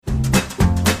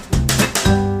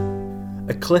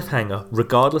cliffhanger,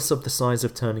 regardless of the size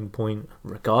of turning point,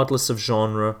 regardless of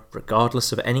genre,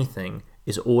 regardless of anything,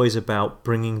 is always about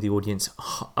bringing the audience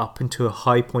up into a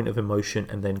high point of emotion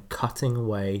and then cutting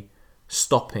away,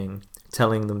 stopping,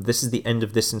 telling them this is the end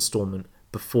of this installment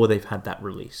before they've had that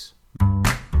release.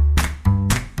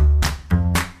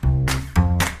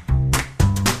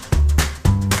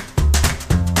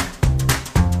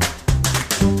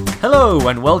 Hello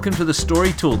and welcome to the Story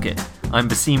Toolkit. I'm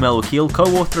Basim El-Wakil,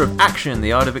 co-author of Action,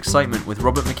 The Art of Excitement with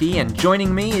Robert McKee, and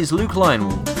joining me is Luke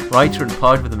Lionwall, writer and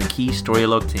part of the McKee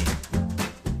Storylog team.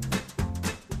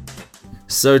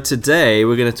 So today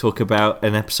we're going to talk about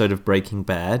an episode of Breaking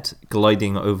Bad,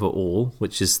 Gliding Over All,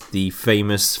 which is the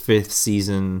famous 5th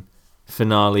season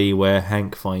finale where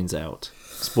Hank finds out.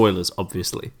 Spoilers,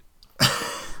 obviously.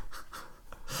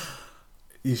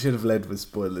 You should have led with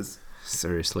spoilers.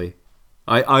 Seriously.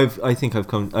 I've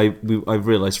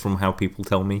realised from how people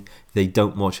tell me they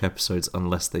don't watch episodes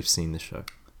unless they've seen the show.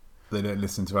 They don't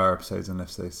listen to our episodes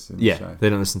unless they've seen the show. Yeah, they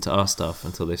don't listen to our stuff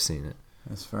until they've seen it.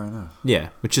 That's fair enough. Yeah,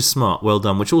 which is smart, well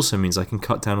done, which also means I can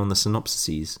cut down on the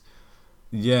synopsises.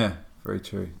 Yeah, very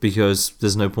true. Because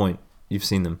there's no point. You've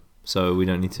seen them, so we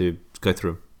don't need to go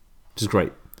through them, which is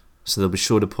great. So there'll be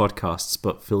shorter podcasts,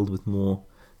 but filled with more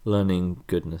learning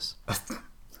goodness.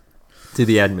 To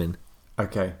the admin.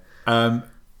 Okay.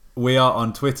 We are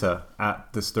on Twitter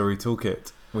at The Story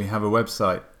Toolkit. We have a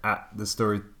website at The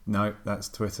Story... No, that's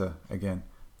Twitter again.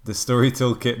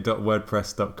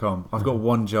 thestorytoolkit.wordpress.com. I've got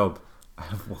one job. I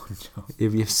have one job.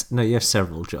 You have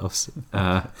several jobs.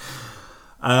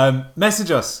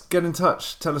 Message us. Get in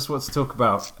touch. Tell us what to talk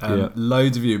about.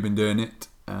 Loads of you have been doing it,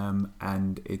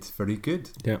 and it's very good.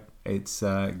 Yeah. It's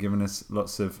given us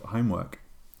lots of homework.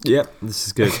 Yep, this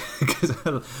is good. Because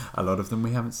a lot of them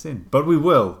we haven't seen, but we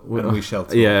will when we shall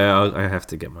talk. Yeah, I have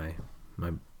to get my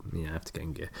I have to get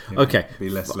in gear. Yeah, okay,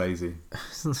 be less lazy.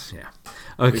 Yeah.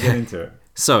 Okay. We get into it.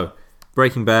 So,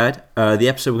 Breaking Bad. The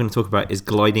episode we're going to talk about is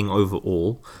Gliding Over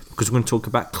All, because we're going to talk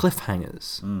about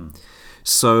cliffhangers.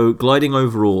 So, Gliding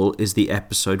Over All is the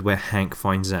episode where Hank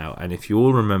finds out, and if you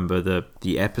all remember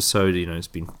the episode, it's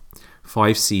been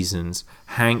 5 seasons.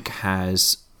 Hank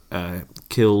has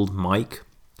killed Mike.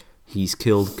 He's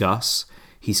killed Gus.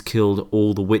 He's killed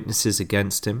all the witnesses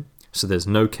against him. So there's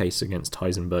no case against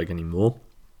Heisenberg anymore.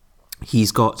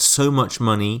 He's got so much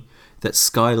money that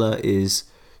Skylar is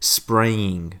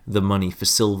spraying the money for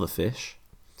silverfish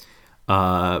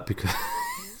because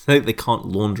they can't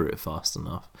launder it fast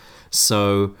enough.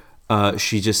 So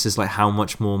she just says, like, how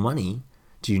much more money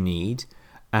do you need?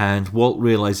 And Walt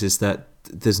realizes that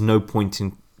there's no point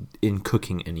in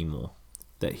cooking anymore.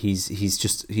 That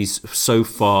he's so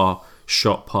far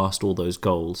shot past all those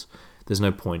goals. There's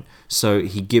no point. So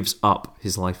he gives up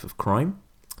his life of crime.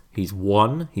 He's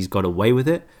won. He's got away with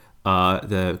it.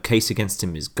 The case against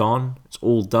him is gone. It's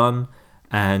all done.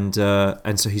 And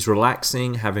so he's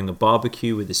relaxing, having a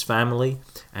barbecue with his family.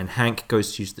 And Hank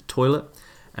goes to use the toilet.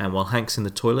 And while Hank's in the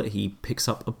toilet, he picks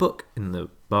up a book in the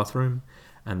bathroom.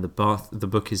 And the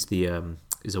book is a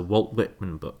Walt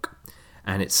Whitman book,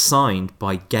 and it's signed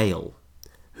by Gale,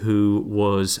 who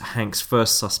was Hank's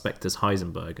first suspect as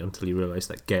Heisenberg, until he realized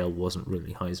that Gale wasn't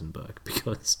really Heisenberg,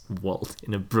 because Walt,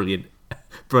 in a brilliant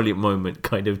moment,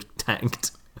 kind of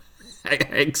tanked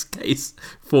Hank's case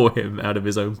for him out of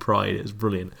his own pride. It was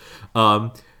brilliant.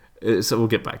 So we'll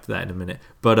get back to that in a minute.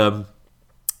 But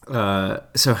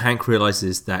so Hank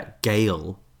realizes that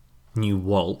Gale knew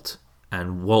Walt,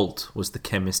 and Walt was the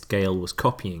chemist Gale was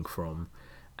copying from,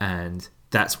 and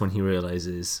that's when he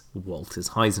realizes Walt is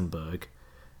Heisenberg.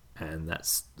 And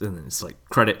then it's like,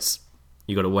 credits,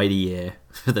 you got to wait a year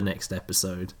for the next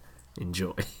episode.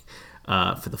 Enjoy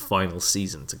for the final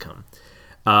season to come.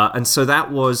 And so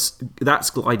that's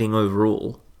Gliding Over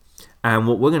All. And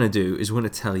what we're going to do is we're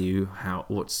going to tell you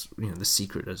what's the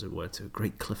secret, as it were, to a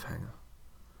great cliffhanger.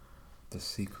 The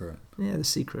secret. Yeah, the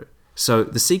secret. So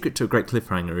the secret to a great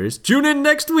cliffhanger is tune in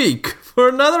next week for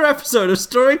another episode of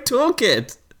Story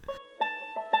Toolkit.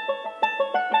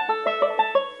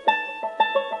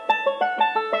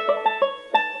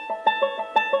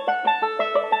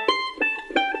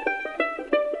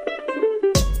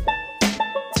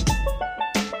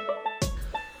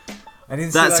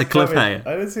 That's a cliffhanger.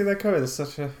 I didn't see that coming. It's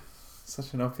such an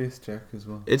obvious joke as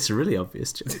well. It's a really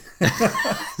obvious joke.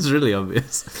 It's really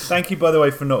obvious. Thank you, by the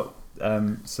way, for not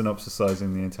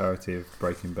synopsisizing the entirety of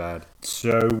Breaking Bad.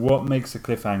 So, what makes a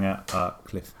cliffhanger a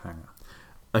cliffhanger?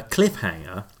 A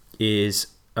cliffhanger is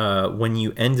when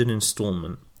you end an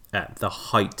installment at the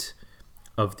height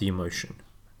of the emotion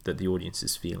that the audience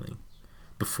is feeling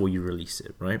before you release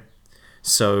it, right?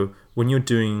 So when you're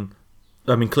doing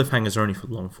I mean, cliffhangers are only for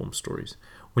long form stories.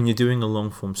 When you're doing a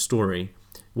long form story,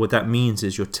 what that means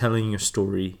is you're telling your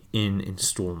story in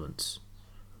installments.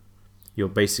 You're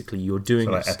doing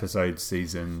so like episode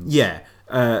seasons. Yeah.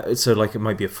 So like it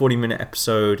might be a 40-minute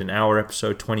episode, an hour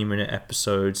episode, 20-minute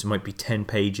episodes. It might be 10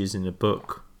 pages in a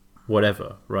book,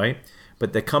 whatever, right?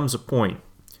 But there comes a point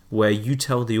where you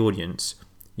tell the audience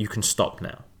you can stop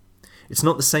now. It's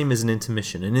not the same as an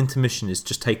intermission. An intermission is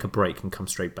just take a break and come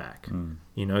straight back.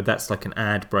 You know, that's like an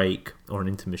ad break or an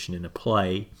intermission in a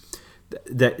play.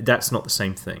 That's not the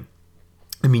same thing.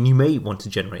 I mean, you may want to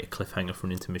generate a cliffhanger for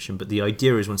an intermission, but the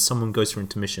idea is when someone goes for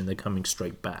intermission, they're coming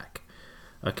straight back.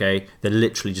 Okay? They're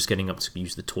literally just getting up to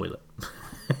use the toilet.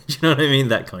 Do you know what I mean?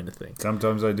 That kind of thing.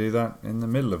 Sometimes I do that in the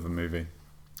middle of a movie.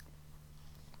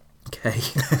 Okay.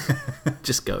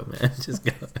 Just go, man. Just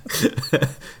go.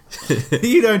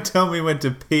 You don't tell me when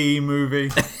to pee, movie.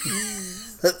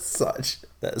 That's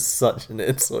such an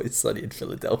It's Always Sunny in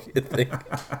Philadelphia thing.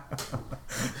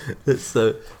 that's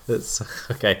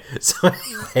okay.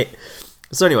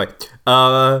 So anyway,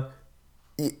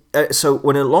 so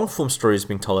when a long form story is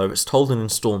being told over, it's told in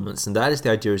installments, and that is the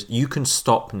idea: is you can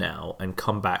stop now and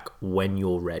come back when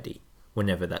you're ready,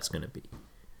 whenever that's going to be.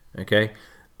 Okay,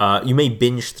 you may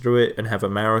binge through it and have a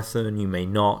marathon. You may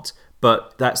not,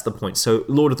 but that's the point. So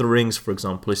Lord of the Rings, for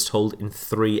example, is told in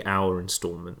 3-hour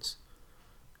installments.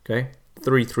 Okay,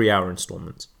 3-hour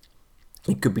installments.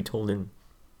 It could be told in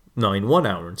 9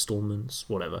 1-hour installments,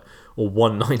 whatever, or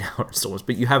 1 9-hour installments.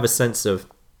 But you have a sense of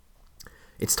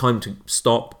it's time to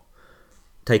stop,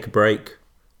 take a break,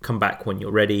 come back when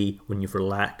you're ready, when you've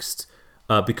relaxed.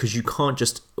 Because you can't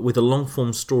just, with a long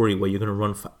form story where you're going to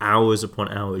run for hours upon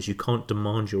hours, you can't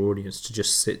demand your audience to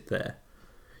just sit there.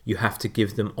 You have to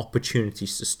give them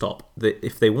opportunities to stop.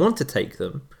 If they want to take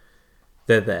them,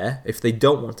 they're there. If they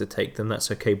don't want to take them,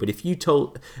 that's okay. But if you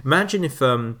imagine if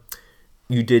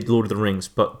you did Lord of the Rings,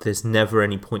 but there's never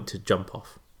any point to jump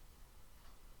off.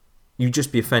 You'd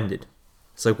just be offended.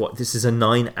 It's like, what, this is a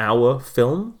 9-hour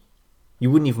film?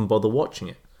 You wouldn't even bother watching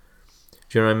it.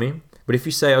 Do you know what I mean? But if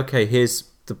you say, okay, here's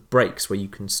the breaks where you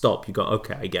can stop, you go,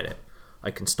 okay, I get it.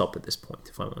 I can stop at this point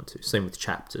if I want to. Same with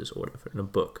chapters or whatever in a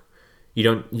book.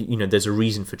 You know, there's a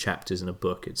reason for chapters in a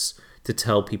book. It's to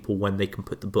tell people when they can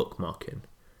put the bookmark in,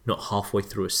 not halfway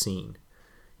through a scene,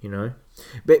 you know?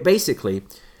 But basically,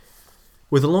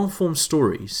 with long form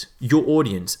stories, your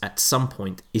audience at some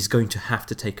point is going to have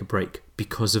to take a break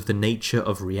because of the nature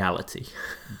of reality.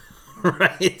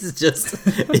 Right? It's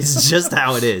just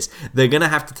how it is. They're going to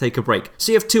have to take a break.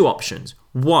 So you have two options.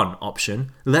 One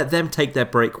option, let them take their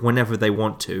break whenever they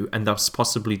want to and thus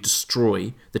possibly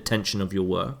destroy the tension of your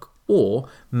work. Or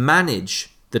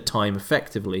manage the time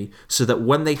effectively so that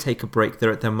when they take a break,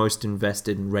 they're at their most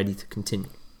invested and ready to continue.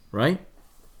 Right?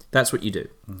 That's what you do.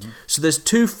 Mm-hmm. So there's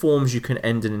two forms you can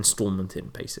end an installment in,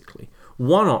 basically.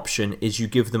 One option is you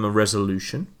give them a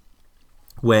resolution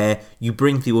where you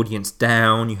bring the audience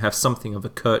down, you have something of a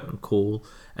curtain call,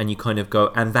 and you kind of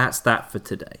go, and that's that for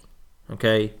today.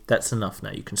 Okay? That's enough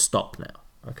now. You can stop now.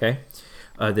 Okay?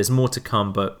 There's more to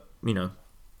come, but, you know,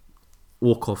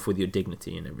 walk off with your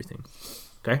dignity and everything.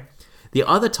 Okay? The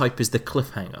other type is the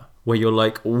cliffhanger, where you're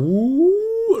like,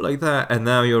 ooh, like that, and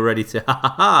now you're ready to, ha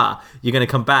ha ha, you're going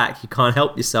to come back. You can't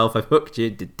help yourself. I've hooked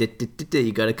you.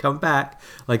 You got to come back.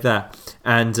 Like that.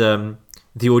 And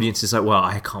the audience is like, well,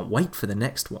 I can't wait for the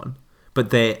next one. But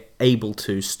they're able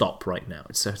to stop right now.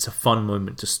 It's a fun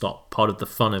moment to stop. Part of the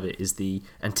fun of it is the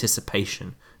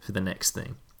anticipation for the next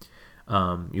thing.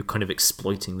 You're kind of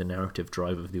exploiting the narrative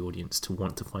drive of the audience to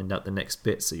want to find out the next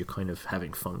bit, so you're kind of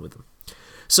having fun with them.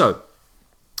 So,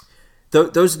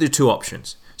 those are the two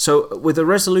options. So, with a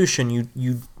resolution,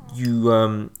 you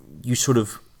sort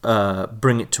of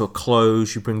bring it to a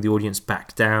close, you bring the audience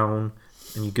back down,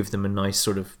 and you give them a nice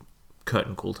sort of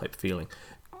curtain call type feeling.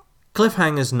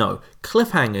 Cliffhangers, no.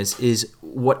 Cliffhangers is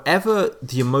whatever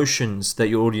the emotions that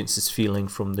your audience is feeling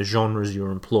from the genres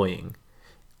you're employing,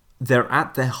 they're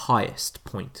at their highest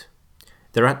point.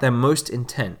 They're at their most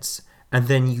intense, and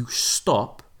then you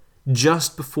stop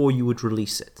just before you would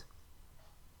release it.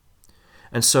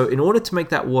 And so in order to make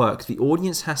that work, the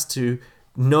audience has to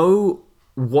know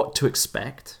what to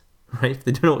expect, right? If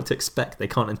they don't know what to expect, they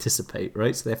can't anticipate,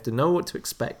 right? So they have to know what to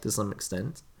expect to some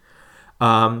extent.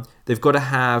 They've got to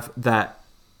have that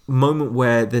moment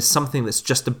where there's something that's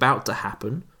just about to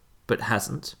happen, but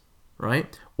hasn't,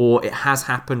 right? Or it has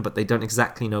happened, but they don't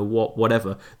exactly know what,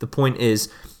 whatever. The point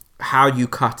is how you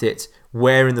cut it,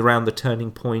 where around the turning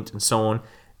point, and so on.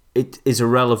 It is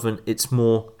irrelevant. It's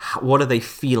more, what are they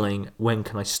feeling? When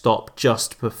can I stop?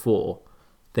 Just before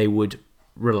they would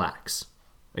relax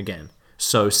again.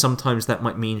 So sometimes that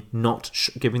might mean not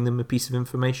giving them a piece of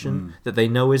information that they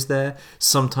know is there.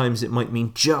 Sometimes it might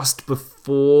mean just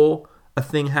before a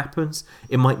thing happens.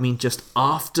 It might mean just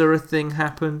after a thing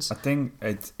happens. I think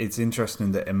it's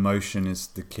interesting that emotion is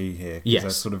the key here. 'Cause Yes.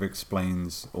 that sort of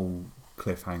explains all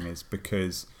cliffhangers,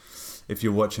 because if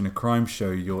you're watching a crime show,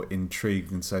 you're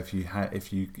intrigued, and so if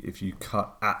you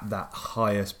cut at that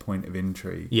highest point of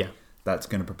intrigue, Yeah. that's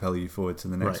going to propel you forward to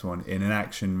the next Right. one. In an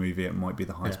action movie, it might be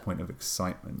the highest point of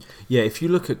excitement. Yeah, if you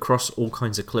look across all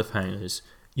kinds of cliffhangers,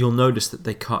 you'll notice that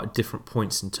they cut at different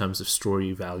points in terms of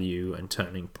story value and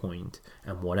turning point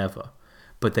and whatever.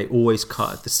 But they always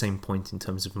cut at the same point in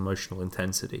terms of emotional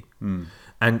intensity.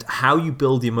 And how you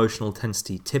build the emotional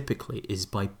intensity typically is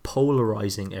by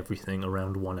polarizing everything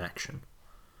around one action.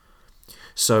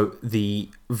 So the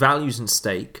values at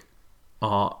stake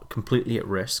are completely at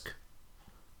risk,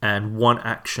 and one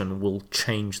action will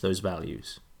change those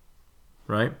values,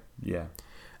 right? Yeah.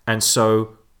 And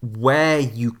so where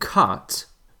you cut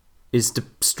is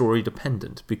story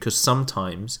dependent, because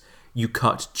sometimes you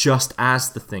cut just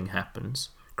as the thing happens,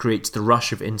 creates the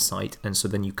rush of insight, and so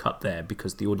then you cut there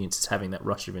because the audience is having that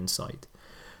rush of insight.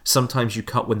 Sometimes you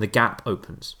cut when the gap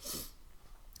opens,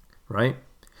 right?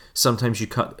 Sometimes you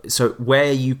cut. So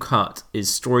where you cut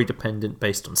is story dependent,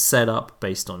 based on setup,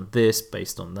 based on this,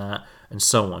 based on that, and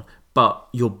so on. But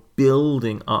you're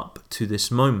building up to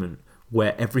this moment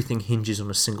where everything hinges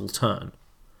on a single turn.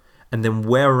 And then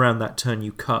where around that turn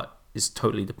you cut is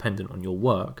totally dependent on your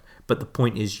work. But the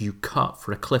point is, you cut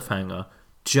for a cliffhanger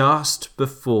just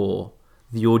before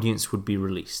the audience would be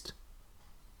released.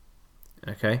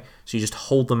 Okay? So you just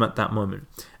hold them at that moment.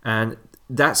 And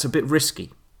that's a bit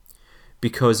risky,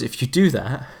 because if you do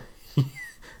that,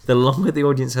 the longer the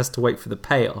audience has to wait for the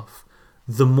payoff,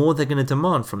 the more they're going to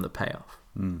demand from the payoff.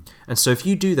 And so if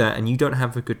you do that and you don't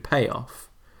have a good payoff,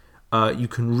 you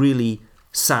can really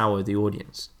sour the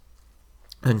audience.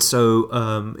 And so,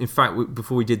 in fact,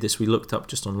 before we did this, we looked up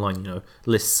just online,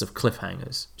 lists of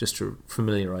cliffhangers, just to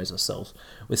familiarize ourselves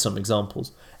with some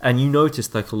examples. And you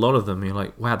noticed, like, a lot of them, you're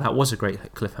like, wow, that was a great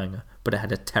cliffhanger, but it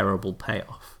had a terrible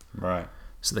payoff. Right.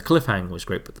 So the cliffhanger was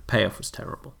great, but the payoff was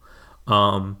terrible.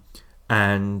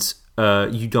 And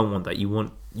you don't want that. You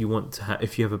want to have,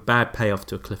 if you have a bad payoff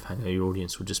to a cliffhanger, your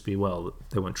audience will just be, well,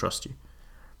 they won't trust you.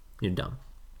 You're done.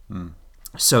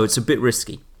 So it's a bit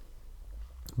risky.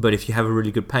 But if you have a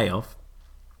really good payoff,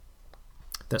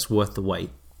 that's worth the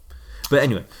wait. But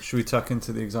anyway. Should we tuck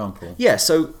into the example? Yeah,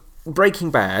 so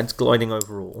Breaking Bad, Gliding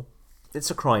Over All, it's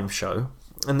a crime show.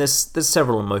 And there's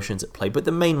several emotions at play, but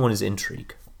the main one is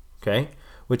intrigue. Okay?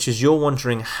 Which is you're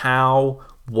wondering how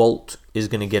Walt is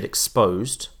going to get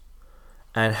exposed,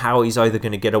 and how he's either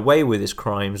going to get away with his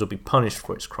crimes or be punished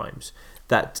for his crimes.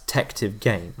 That detective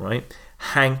game, right?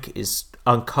 Hank is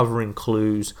uncovering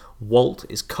clues, Walt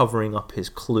is covering up his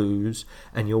clues,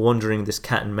 and you're wondering, this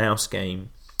cat and mouse game,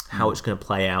 how it's going to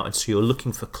play out. And so you're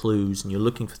looking for clues and you're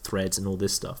looking for threads and all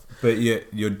this stuff. But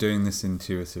you're doing this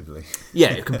intuitively.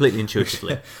 Yeah, completely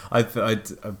intuitively. I'd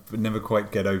never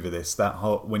quite get over this. That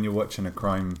whole, when you're watching a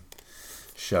crime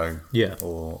show, Yeah.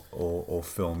 or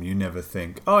film, you never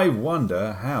think, I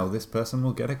wonder how this person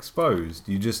will get exposed.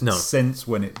 You just sense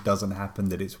when it doesn't happen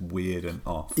that it's weird and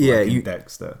off. Yeah, like in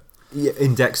Dexter. Yeah,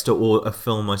 in Dexter, or a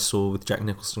film I saw with Jack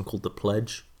Nicholson called The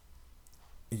Pledge.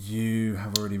 You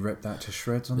have already ripped that to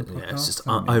shreds on the podcast. Yeah, it's just,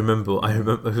 I remember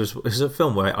it was a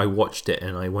film where I watched it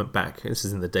and I went back. This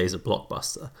is in the days of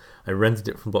Blockbuster. I rented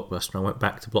it from Blockbuster and I went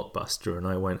back to Blockbuster and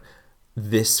I went,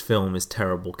 this film is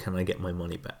terrible. Can I get my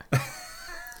money back?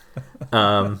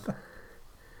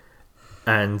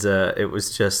 And it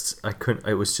was just, I couldn't.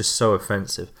 It was just so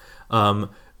offensive.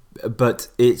 But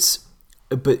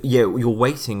yeah, you're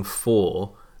waiting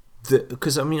for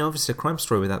because I mean, obviously, a crime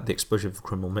story without the exposure of the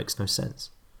criminal makes no sense.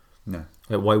 No.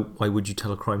 Like, why would you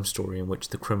tell a crime story in which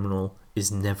the criminal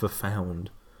is never found?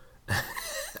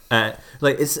 Like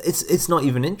it's not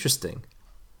even interesting.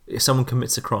 If someone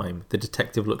commits a crime, the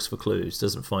detective looks for clues,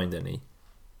 doesn't find any.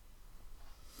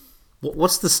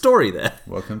 What's the story there?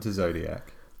 Welcome to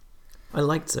Zodiac. I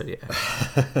liked Zodiac.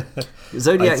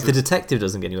 Zodiac, the detective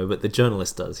doesn't get anywhere, but the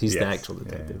journalist does. He's the actual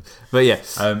detective. Yeah. But yeah.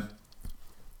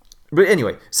 But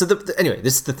anyway, so anyway,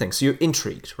 this is the thing. So you're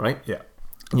intrigued, right? Yeah.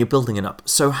 And you're building it up.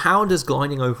 So how does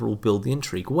Gliding Over All build the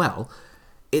intrigue? Well,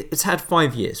 it's had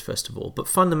 5 years, first of all. But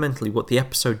fundamentally, what the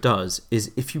episode does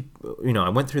is, if I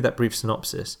went through that brief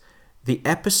synopsis. The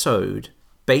episode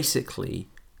basically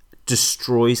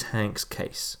destroys Hank's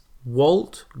case.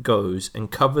 Walt goes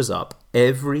and covers up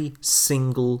every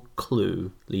single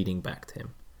clue leading back to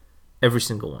him. Every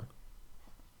single one.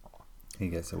 He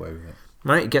gets away with it.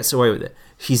 Right? He gets away with it.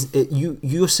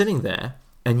 You're sitting there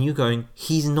and you going,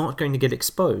 he's not going to get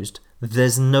exposed.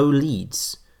 There's no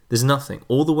leads. There's nothing.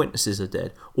 All the witnesses are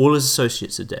dead. All his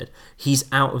associates are dead. He's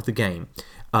out of the game.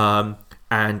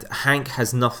 And Hank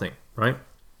has nothing, right?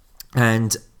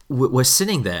 And we're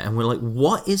sitting there and we're like,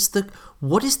 what is the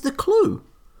clue?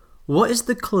 What is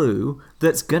the clue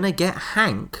that's going to get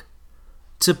Hank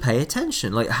to pay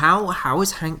attention? Like, how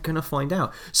is Hank going to find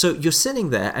out? So you're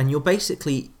sitting there and you're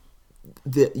basically,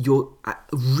 you're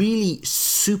really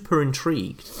super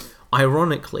intrigued,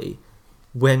 ironically,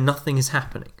 where nothing is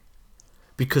happening.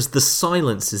 Because the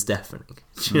silence is deafening.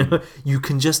 You know, you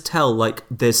can just tell, like,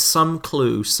 there's some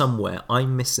clue somewhere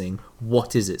I'm missing.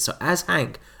 What is it? So as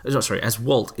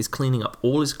Walt is cleaning up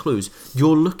all his clues,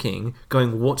 you're looking,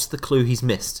 going, what's the clue he's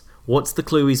missed? What's the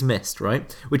clue he's missed,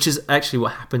 right? Which is actually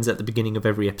what happens at the beginning of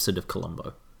every episode of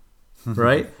Columbo,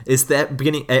 right? It's that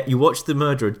beginning, you watch the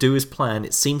murderer do his plan,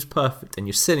 it seems perfect, and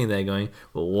you're sitting there going,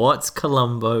 well, what's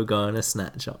Columbo going to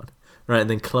snatch on? Right? And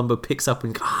then Columbo picks up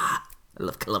and goes, I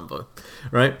love Columbo,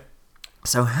 right?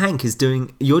 So Hank's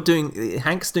doing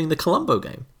the Columbo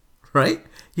game, right?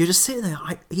 You're just sitting there,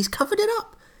 he's covered it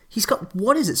up. He's got,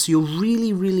 what is it? So you're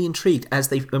really, really intrigued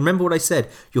remember what I said,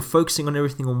 you're focusing on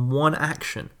everything on one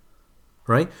action,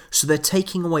 right? So they're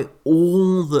taking away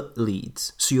all the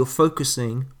leads. So you're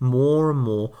focusing more and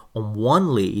more on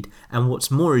one lead, and what's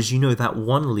more is, that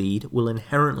one lead will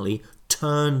inherently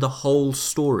turn the whole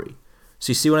story. So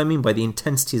you see what I mean by the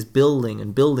intensity is building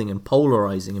and building and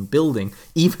polarizing and building,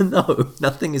 even though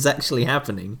nothing is actually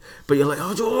happening. But you're like,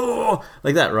 oh,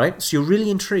 like that, right? So you're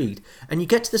really intrigued. And you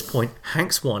get to this point,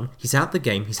 Hank's won, he's out the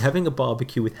game, he's having a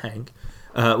barbecue with Hank.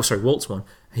 Walt's won.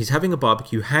 He's having a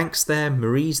barbecue, Hank's there,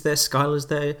 Marie's there, Skylar's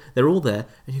there, they're all there.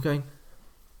 And you're going,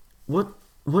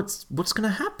 what's going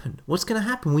to happen? What's going to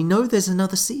happen? We know there's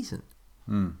another season.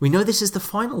 We know this is the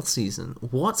final season.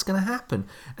 What's going to happen?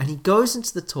 And he goes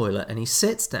into the toilet and he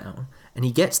sits down and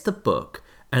he gets the book,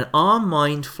 and our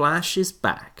mind flashes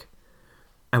back.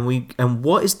 And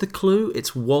what is the clue?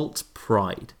 It's Walt's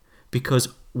pride. Because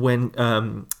when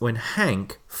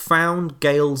Hank found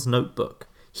Gail's notebook,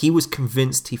 he was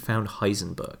convinced he found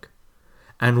Heisenberg.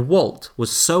 And Walt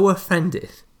was so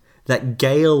offended that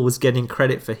Gail was getting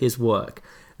credit for his work.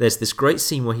 There's this great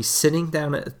scene where he's sitting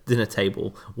down at a dinner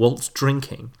table, Walt's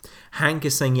drinking. Hank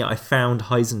is saying, I found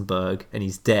Heisenberg, and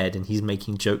he's dead, and he's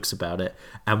making jokes about it.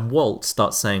 And Walt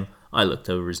starts saying, I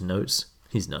looked over his notes.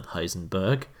 He's not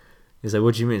Heisenberg. He's like,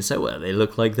 what do you mean? So, well, they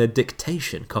look like their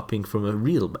dictation, copying from a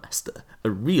real master, a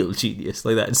real genius,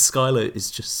 like that. And Skylar is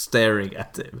just staring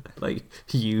at him, like,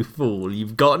 you fool,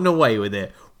 you've gotten away with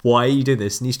it. Why are you doing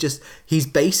this? And he's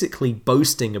basically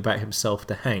boasting about himself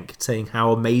to Hank, saying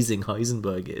how amazing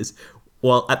Heisenberg is,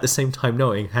 while at the same time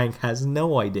knowing Hank has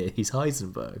no idea he's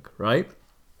Heisenberg, right?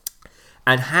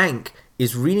 And Hank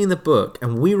is reading the book,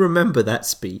 and we remember that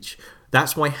speech.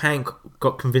 That's why Hank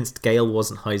got convinced Gail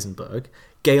wasn't Heisenberg.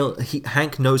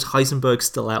 Hank knows Heisenberg's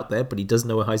still out there, but he doesn't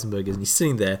know where Heisenberg is, and he's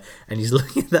sitting there, and he's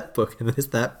looking at that book, and there's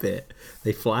that bit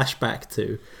they flash back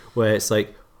to, where it's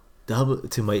like,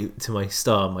 to my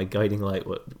star, my guiding light,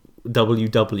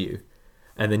 WW,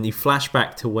 and then you flash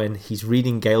back to when he's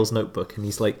reading Gail's notebook and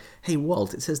he's like, hey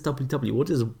Walt, it says WW, what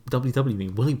does WW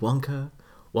mean? Willy Wonka,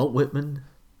 Walt Whitman,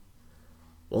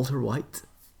 Walter White,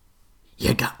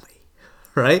 you got me,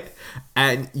 right?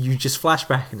 And you just flash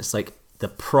back and it's like, the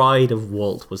pride of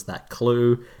Walt was that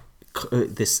clue,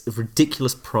 this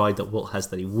ridiculous pride that Walt has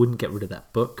that he wouldn't get rid of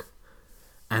that book,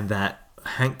 and that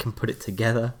Hank can put it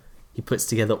together. He puts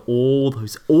together all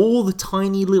the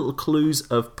tiny little clues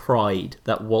of pride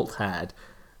that Walt had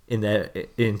in their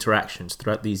interactions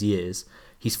throughout these years.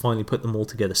 He's finally put them all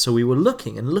together. So we were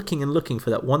looking and looking and looking for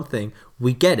that one thing.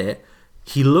 We get it.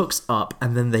 He looks up,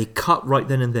 and then they cut right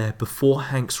then and there before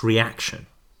Hank's reaction.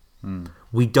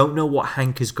 We don't know what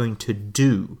Hank is going to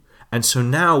do. And so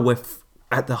now we're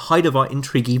at the height of our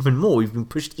intrigue even more. We've been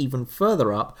pushed even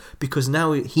further up because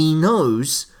now he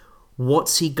knows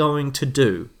what's he going to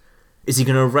do. Is he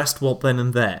going to arrest Walt then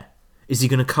and there? Is he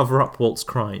going to cover up Walt's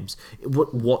crimes?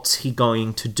 What's he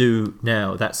going to do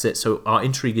now? That's it. So our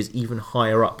intrigue is even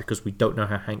higher up because we don't know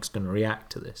how Hank's going to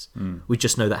react to this. We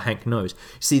just know that Hank knows.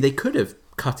 See, they could have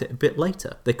cut it a bit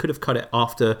later. They could have cut it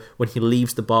after when he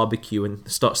leaves the barbecue and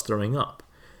starts throwing up.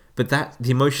 But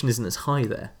the emotion isn't as high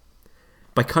there.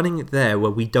 By cutting it there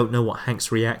where we don't know what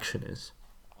Hank's reaction is,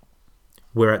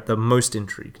 we're at the most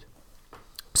intrigued.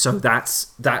 So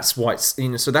that's why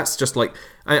it's, so that's just like,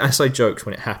 I joked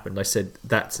when it happened. I said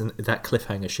that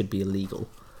cliffhanger should be illegal.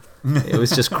 It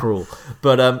was just cruel.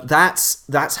 But that's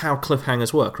how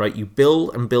cliffhangers work, right? You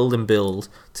build and build and build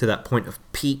to that point of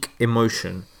peak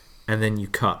emotion, and then you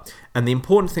cut. And the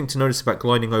important thing to notice about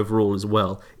Gliding Overall as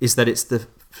well is that it's the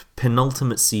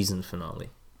penultimate season finale.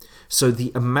 So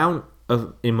the amount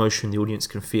of emotion the audience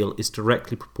can feel is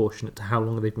directly proportionate to how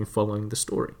long they've been following the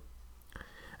story.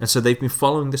 And so they've been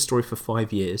following this story for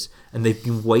 5 years, and they've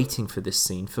been waiting for this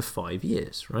scene for 5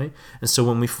 years, right? And so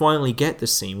when we finally get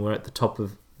this scene, we're at the top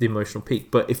of the emotional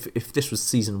peak. But if this was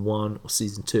season 1 or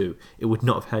season 2, it would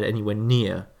not have had anywhere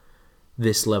near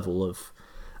this level of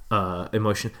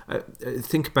emotion.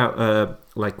 Think about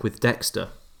like with Dexter.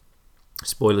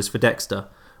 Spoilers for Dexter.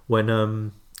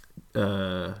 When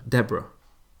Deborah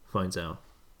finds out,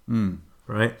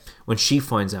 right? When she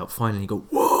finds out, finally you go,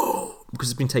 whoa! Because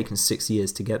it's been taken 6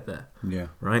 years to get there. Yeah.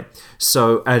 Right?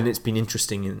 So, and it's been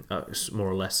interesting in more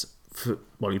or less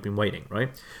while you've been waiting, right?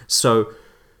 So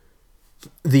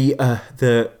the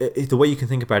way you can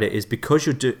think about it is because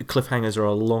cliffhangers are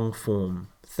a long form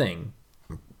thing,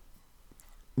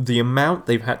 the amount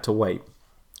they've had to wait,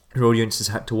 your audience has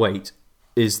had to wait,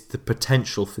 is the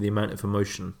potential for the amount of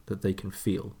emotion that they can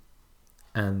feel.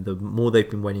 And the more they've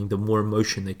been waiting, the more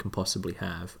emotion they can possibly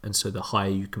have. And so the higher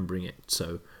you can bring it.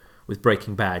 So with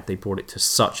Breaking Bad, they brought it to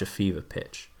such a fever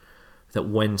pitch that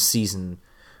when season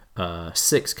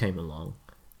 6 came along,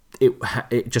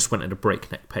 it just went at a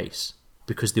breakneck pace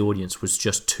because the audience was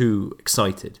just too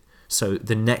excited. So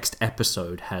the next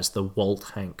episode has the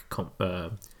Walt-Hank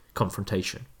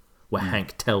confrontation, where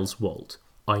Hank tells Walt,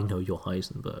 I know you're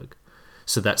Heisenberg.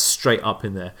 So that's straight up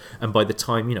in there. And by the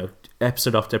time,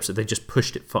 episode after episode, they just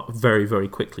pushed it very, very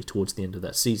quickly towards the end of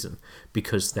that season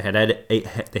because they had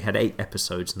 8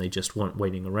 episodes and they just weren't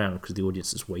waiting around because the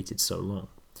audience has waited so long.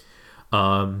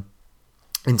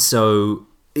 And so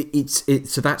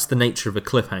so that's the nature of a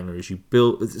cliffhanger. Is you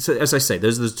build. So as I say,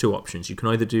 those are the two options. You can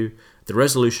either do the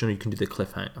resolution or you can do the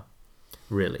cliffhanger.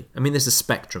 Really, I mean, there's a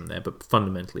spectrum there, but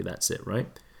fundamentally that's it, right?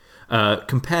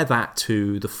 Compare that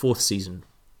to the 4th season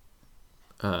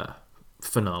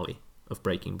finale of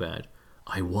Breaking Bad.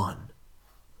 I won,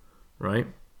 right?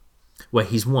 Where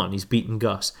he's won, he's beaten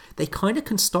Gus. They kind of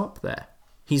can stop there.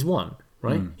 He's won,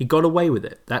 right? He got away with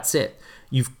it. That's it.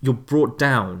 You're brought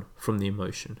down from the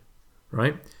emotion,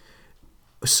 right?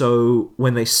 So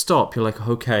when they stop, you're like,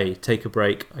 okay, take a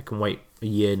break. I can wait a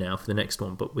year now for the next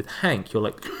one. But with Hank, you're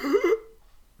like,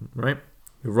 right?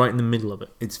 You're right in the middle of it.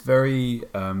 It's very...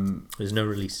 There's no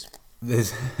release.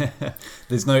 There's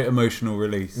no emotional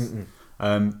release.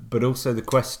 But also the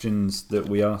questions that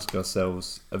we ask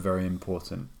ourselves are very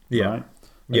important. Yeah. Right?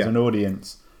 As an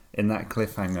audience, in that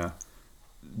cliffhanger,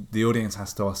 the audience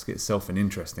has to ask itself an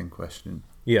interesting question.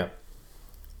 Yeah.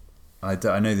 I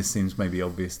know this seems maybe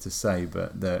obvious to say,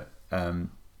 but that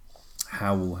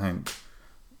how will Hank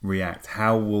react?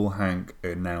 How will Hank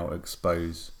now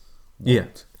expose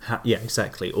Walt? Yeah,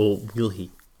 exactly. Or will he?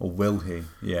 Or will he?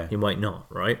 Yeah. He might not,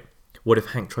 right? What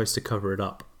if Hank tries to cover it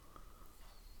up?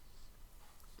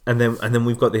 And then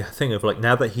we've got the thing of like,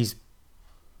 now that he's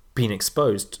been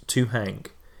exposed to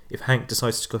Hank, if Hank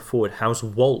decides to go forward, how's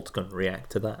Walt going to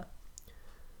react to that?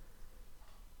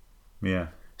 Yeah.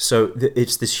 So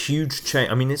it's this huge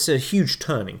change. I mean, it's a huge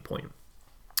turning point.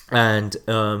 And,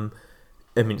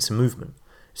 it's a movement.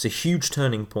 It's a huge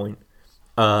turning point.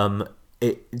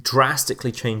 It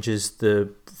drastically changes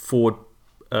the forward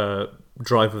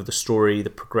drive of the story, the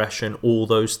progression, all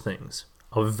those things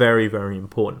are very, very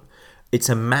important. It's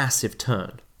a massive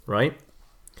turn, right?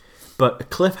 But a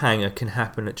cliffhanger can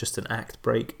happen at just an act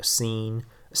break, a scene,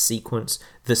 a sequence.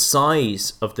 The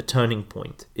size of the turning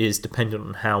point is dependent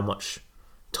on how much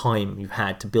time you've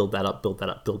had to build that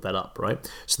up,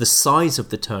 right? So the size of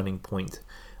the turning point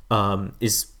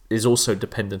is also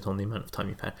dependent on the amount of time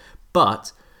you've had.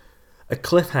 But a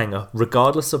cliffhanger,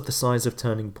 regardless of the size of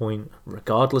turning point,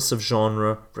 regardless of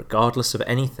genre, regardless of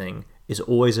anything, is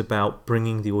always about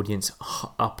bringing the audience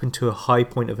up into a high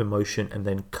point of emotion and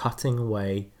then cutting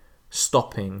away,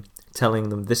 stopping, telling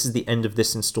them this is the end of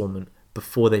this installment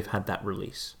before they've had that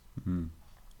release.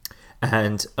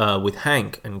 And with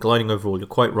Hank and Gliding Overall, you're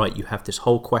quite right. You have this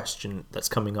whole question that's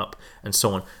coming up and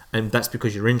so on. And that's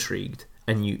because you're intrigued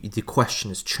and the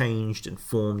question has changed and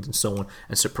formed and so on.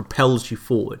 And so it propels you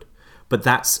forward. But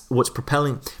that's what's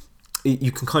propelling.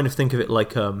 You can kind of think of it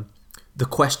like the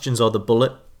questions are the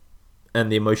bullet and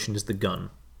the emotion is the gun,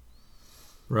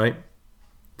 right?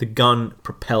 The gun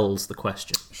propels the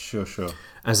question. Sure.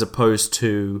 As opposed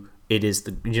to it is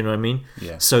the, you know what I mean?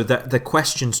 Yeah. So that the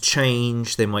questions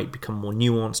change, they might become more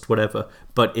nuanced, whatever,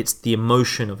 but it's the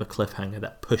emotion of a cliffhanger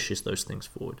that pushes those things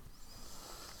forward.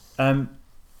 I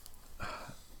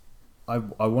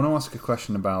want to ask a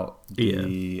question about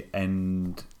the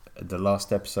end the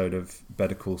last episode of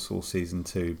Better Call Saul season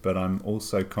 2, but I'm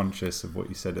also conscious of what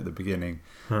you said at the beginning,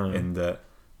 in that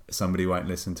somebody won't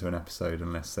listen to an episode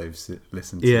unless they've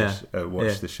listened to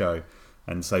watched the show.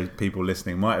 And so people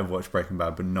listening might have watched Breaking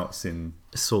Bad but not seen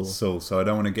Saul. So I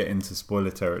don't want to get into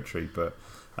spoiler territory, but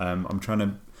I'm trying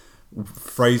to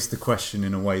phrase the question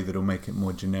in a way that'll make it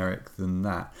more generic than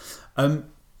that.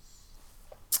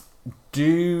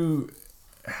 Do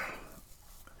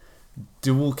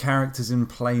all characters in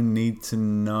play need to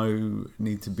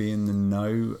be in the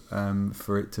know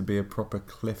for it to be a proper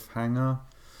cliffhanger?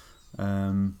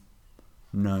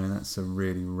 No, that's a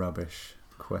really rubbish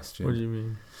question. What do you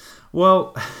mean?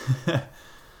 Well,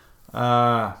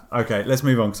 okay, let's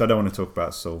move on because I don't want to talk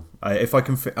about Saul. If I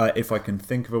can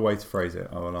think of a way to phrase it,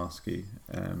 I will ask you.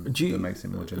 That makes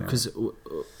it more generic. Because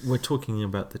we're talking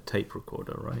about the tape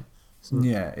recorder, right?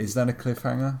 Yeah, is that a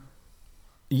cliffhanger?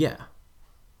 Yeah,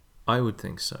 I would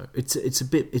think so. It's a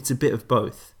bit of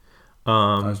both.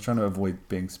 I was trying to avoid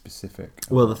being specific.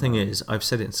 Well, the thing is, I've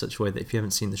said it in such a way that if you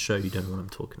haven't seen the show, you don't know what I'm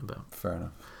talking about. Fair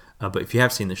enough. But if you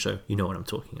have seen the show, you know what I'm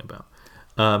talking about.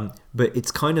 But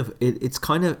it's a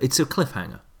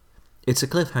cliffhanger. It's a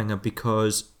cliffhanger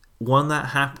because when that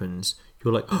happens,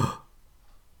 you're like, oh,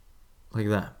 like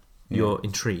that. Yeah. You're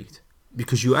intrigued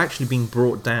because you're actually being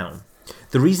brought down.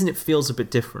 The reason it feels a bit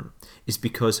different is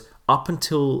because up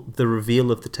until the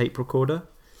reveal of the tape recorder,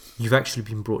 you've actually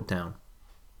been brought down.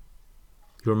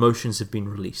 Your emotions have been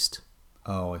released.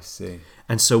 Oh, I see.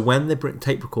 And so when they bring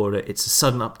tape recorder, it's a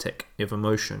sudden uptick of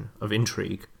emotion, of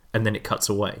intrigue, and then it cuts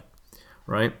away,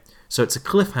 right? So it's a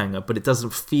cliffhanger, but it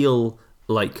doesn't feel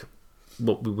like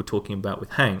what we were talking about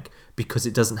with Hank because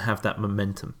it doesn't have that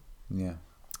momentum. Yeah.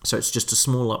 So it's just a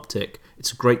small uptick.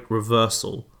 It's a great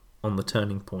reversal on the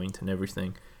turning point and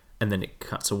everything, and then it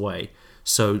cuts away.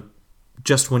 So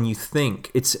just when you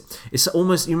think it's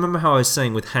almost, you remember how I was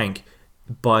saying with Hank,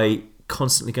 by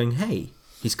constantly going, hey,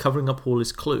 he's covering up all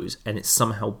his clues and it's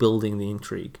somehow building the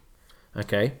intrigue.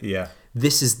 Okay? Yeah.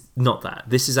 This is not that.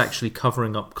 This is actually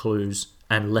covering up clues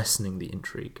and lessening the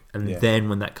intrigue. And then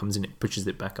when that comes in, it pushes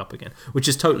it back up again, which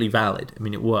is totally valid. I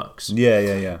mean, it works.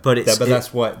 Yeah. But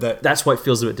that's why it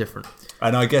feels a bit different.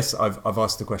 And I guess I've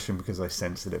asked the question because I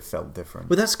sensed that it felt different.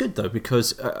 Well, that's good though,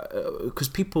 because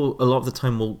people a lot of the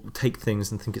time will take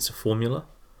things and think it's a formula.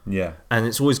 Yeah. And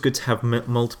it's always good to have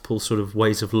multiple sort of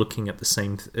ways of looking at the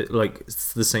same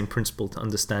principle to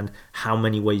understand how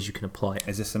many ways you can apply it.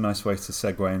 Is this a nice way to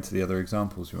segue into the other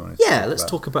examples we wanted to talk about? Let's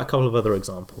talk about a couple of other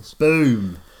examples.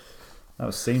 Boom! That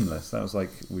was seamless. That was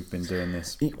like we've been doing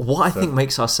this. What I think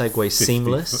makes our segue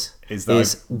seamless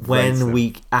is when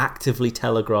we actively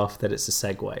telegraph that it's a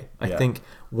segue. I think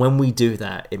when we do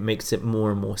that, it makes it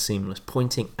more and more seamless.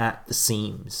 Pointing at the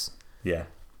seams. Yeah.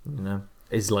 You know?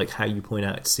 Is like how you point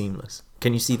out it's seamless.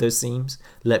 Can you see those seams?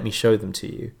 Let me show them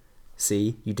to you.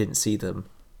 See? You didn't see them.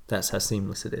 That's how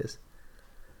seamless it is.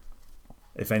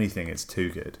 If anything, it's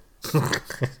too good.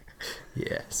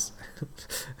 Yes.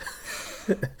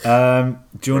 Do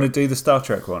you want to do the Star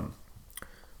Trek one?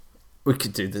 We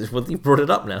could do this. Well, you brought it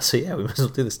up now, so yeah, we might as well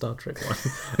do the Star Trek one.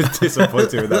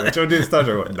 Disappointed with that. Do you want to do the Star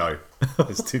Trek one? No.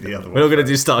 Let's do the other one. We're not going to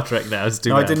do Star Trek now. Let's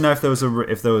do I didn't know if there was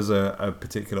a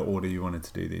particular order you wanted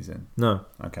to do these in. No.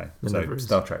 Okay. So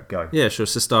Star Trek, go. Yeah, sure.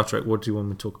 So Star Trek. What do you want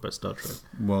me to talk about Star Trek?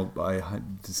 Well,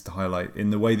 just to highlight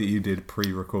in the way that you did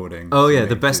pre-recording. Oh yeah,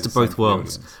 the best of both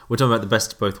worlds. We're talking about the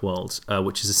best of both worlds,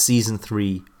 which is a season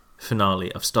 3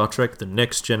 finale of Star Trek: The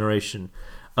Next Generation,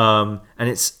 and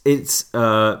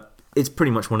it's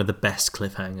pretty much one of the best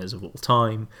cliffhangers of all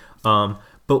time.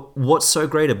 But what's so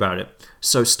great about it?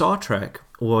 So Star Trek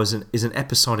is an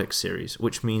episodic series,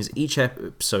 which means each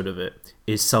episode of it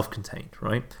is self-contained,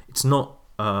 right? It's not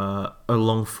a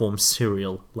long-form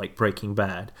serial like Breaking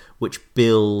Bad, which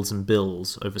builds and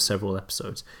builds over several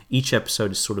episodes. Each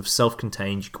episode is sort of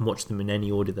self-contained. You can watch them in any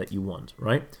order that you want,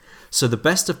 right? So the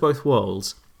best of both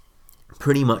worlds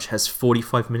pretty much has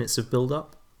 45 minutes of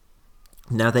build-up.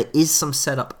 Now, there is some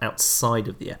setup outside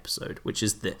of the episode, which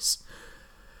is this.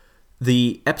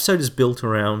 The episode is built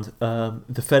around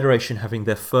the Federation having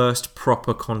their first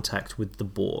proper contact with the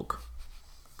Borg,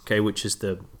 okay, which is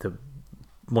the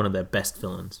one of their best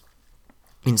villains.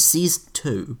 In Season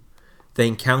 2, they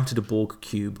encountered a Borg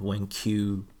cube when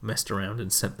Q messed around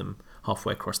and sent them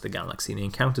halfway across the galaxy. They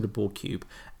encountered a Borg cube,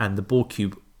 and the Borg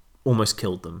cube almost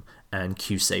killed them, and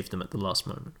Q saved them at the last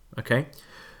moment, okay?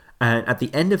 And at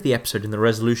the end of the episode, in the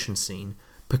resolution scene,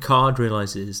 Picard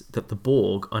realizes that the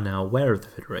Borg are now aware of the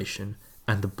Federation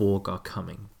and the Borg are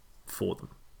coming for them.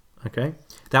 Okay?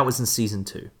 That was in Season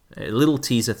 2. A little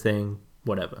teaser thing,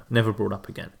 whatever. Never brought up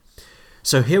again.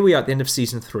 So here we are at the end of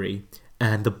Season 3,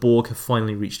 and the Borg have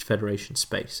finally reached Federation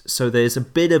space. So there's a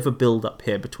bit of a build-up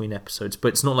here between episodes, but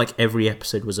it's not like every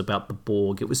episode was about the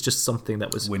Borg. It was just something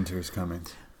that was... Winter is coming.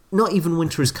 Not even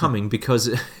Winter is coming, because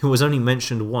it was only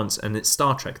mentioned once, and it's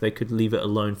Star Trek. They could leave it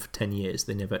alone for 10 years.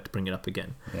 They never had to bring it up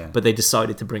again. Yeah. But they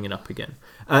decided to bring it up again.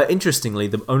 Interestingly,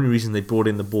 the only reason they brought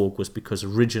in the Borg was because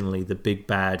originally the big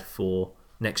bad for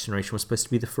Next Generation was supposed to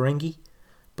be the Ferengi,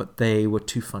 but they were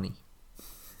too funny.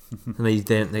 And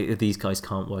these guys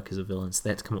can't work as a villain, so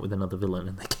they had to come up with another villain,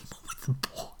 and they came up with the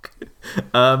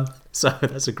Borg. So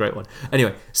that's a great one.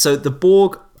 Anyway, so the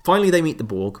Borg, finally they meet the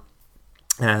Borg,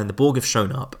 and the Borg have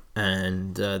shown up,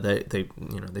 and they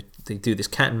do this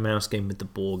cat and mouse game with the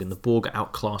Borg, and the Borg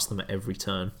outclass them at every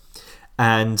turn,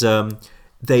 and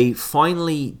they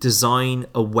finally design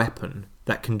a weapon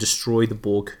that can destroy the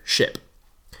Borg ship.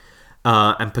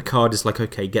 And Picard is like,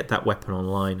 okay, get that weapon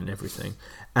online and everything.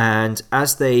 And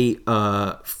as they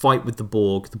fight with the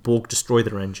Borg destroy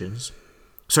their engines.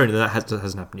 Sorry, no, that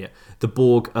hasn't happened yet. The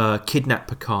Borg kidnap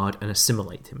Picard and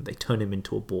assimilate him. They turn him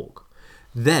into a Borg.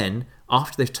 Then,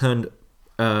 after they've turned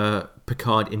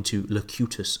Picard into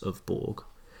Locutus of Borg,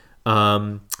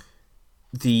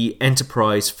 the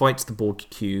Enterprise fights the Borg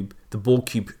cube. The Borg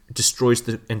cube destroys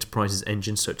the Enterprise's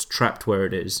engine, so it's trapped where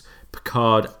it is.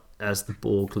 Picard, as the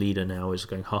Borg leader now, is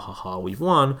going, ha ha ha, we've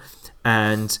won,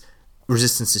 and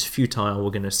resistance is futile,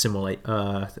 we're going to assimilate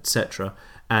Earth, etc.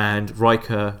 And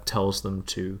Riker tells them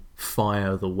to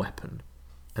fire the weapon,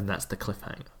 and that's the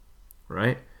cliffhanger,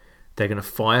 right? They're going to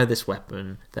fire this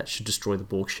weapon that should destroy the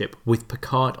Borg ship with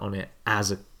Picard on it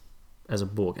as a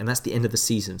Borg, and that's the end of the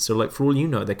season. So, like, for all you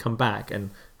know, they come back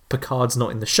and Picard's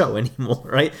not in the show anymore,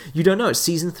 right? You don't know, it's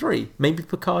season 3. Maybe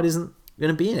Picard isn't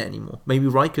going to be in it anymore. Maybe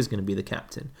Riker's going to be the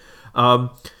captain.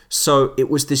 So it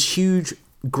was this huge,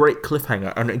 great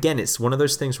cliffhanger. And again, it's one of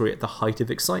those things where you're at the height of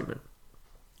excitement,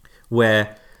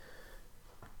 where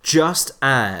just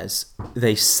as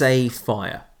they say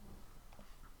fire,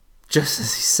 just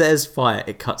as he says fire,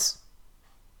 it cuts.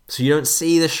 So you don't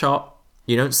see the shot.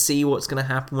 You don't see what's going to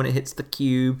happen when it hits the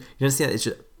cube. You don't see that. It's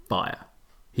just fire.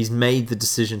 He's made the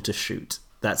decision to shoot.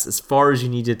 That's as far as you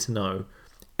needed to know.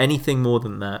 Anything more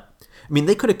than that. I mean,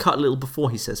 they could have cut a little before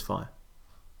he says fire.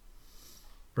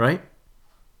 Right?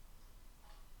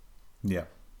 Yeah.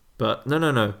 But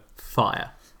no.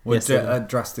 Fire. Well, yes, it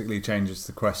drastically changes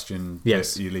the question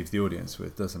that you leave the audience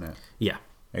with, doesn't it? Yeah.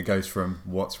 It goes from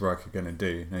what's Riker going to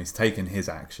do? Now he's taken his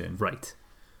action. Right.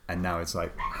 And now it's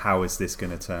like, how is this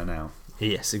going to turn out?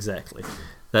 Yes, exactly.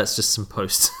 That's just some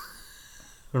post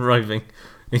arriving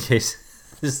in case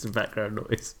this is the background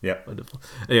noise. Yeah. Wonderful.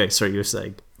 Anyway, sorry, you were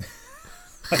saying.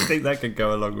 I think that could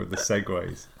go along with the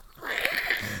segues.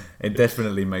 It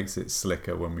definitely makes it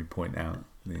slicker when we point out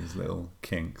these little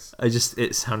kinks.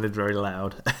 It sounded very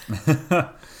loud.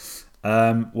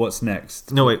 What's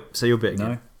next? No, wait, say your bit again.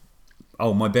 No?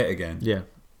 Oh, my bit again? Yeah.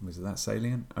 Was that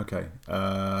salient? Okay.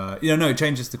 No, it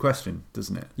changes the question,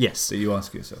 doesn't it? Yes. That you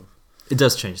ask yourself. It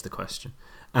does change the question.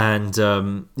 And,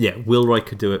 will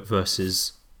Riker do it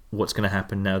versus what's going to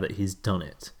happen now that he's done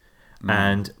it? Mm.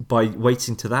 And by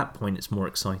waiting to that point, it's more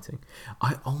exciting.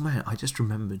 I just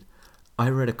remembered. I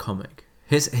read a comic.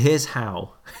 Here's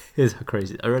how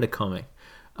crazy. I read a comic,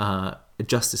 a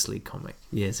Justice League comic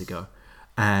years ago,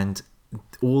 and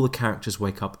all the characters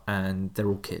wake up and they're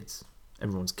all kids.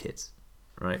 Everyone's kids,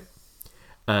 right?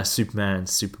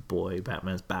 Superman's Superboy,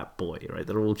 Batman's Batboy, right?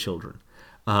 They're all children.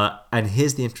 And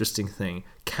here's the interesting thing: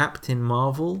 Captain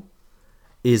Marvel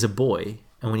is a boy,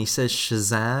 and when he says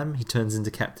Shazam, he turns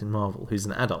into Captain Marvel, who's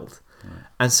an adult. Right.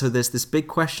 And so there's this big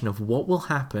question of what will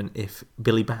happen if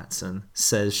Billy Batson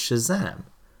says Shazam.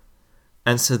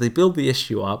 And so they build the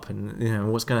issue up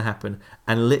and, what's going to happen.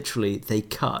 And literally they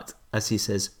cut as he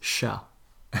says, Sha.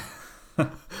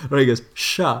 Or he goes,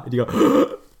 Sha. And you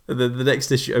go, and then the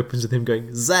next issue opens with him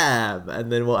going, Zam.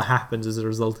 And then what happens as a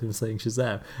result of him saying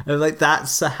Shazam. And like,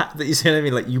 that's that you see what I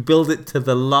mean? Like, you build it to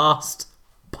the last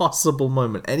possible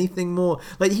moment. Anything more,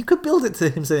 like, you could build it to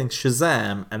him saying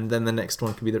Shazam, and then the next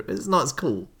one could be it's not as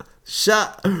cool.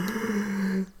 Shut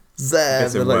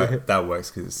Zam. That works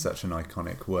because it's such an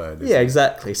iconic word. Yeah,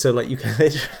 exactly. So like, you can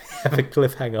literally have a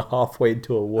cliffhanger halfway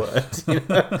into a word.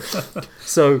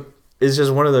 So it's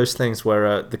just one of those things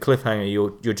where the cliffhanger,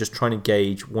 you're just trying to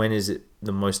gauge when is it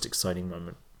the most exciting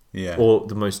moment, or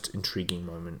the most intriguing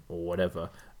moment, or whatever.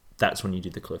 That's when you do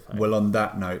the cliffhanger. Well, on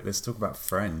that note, let's talk about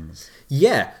Friends.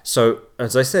 Yeah. So,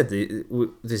 as I said,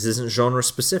 this isn't genre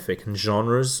specific, and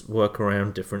genres work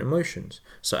around different emotions.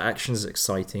 So, action is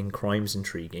exciting, crime's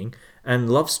intriguing, and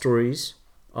love stories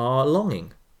are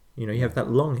longing. You have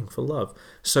that longing for love.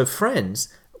 So,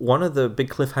 Friends, one of the big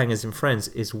cliffhangers in Friends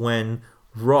is when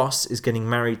Ross is getting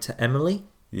married to Emily.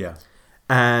 Yeah.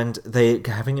 And they're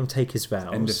having him take his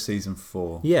vows. End of season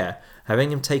 4. Yeah,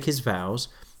 having him take his vows.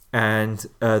 And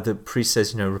the priest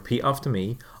says, repeat after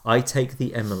me. I take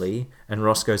thee, Emily. And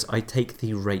Ross goes, I take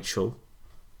thee, Rachel.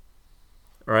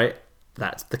 Right?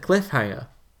 That's the cliffhanger.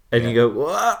 And you go,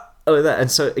 what? Oh, that.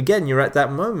 And so, again, you're at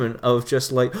that moment of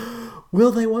just like,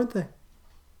 will they, won't they?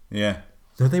 Yeah.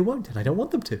 No, they won't, and I don't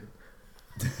want them to.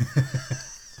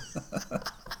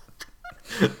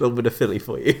 A little bit of Philly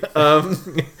for you. I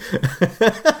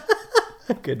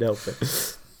couldn't help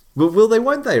it. Will they,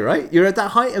 won't they, right? You're at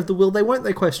that height of the will they, won't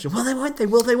they question. Will they, won't they?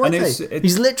 Will they, won't they?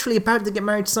 He's literally about to get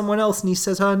married to someone else and he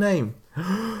says her name.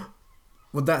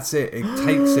 Well, that's it. It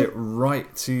takes it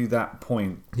right to that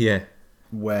point. Yeah.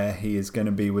 Where he is going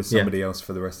to be with somebody else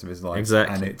for the rest of his life.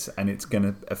 Exactly. And it's going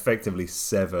to effectively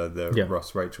sever the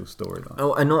Ross-Rachel storyline.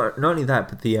 Oh, and not only that,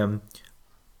 but the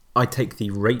I take the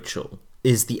Rachel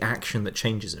is the action that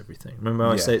changes everything. Remember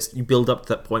I say you build up to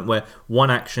that point where one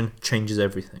action changes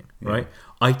everything, right?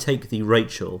 I take the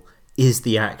Rachel is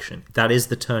the action. That is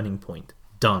the turning point.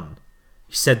 Done.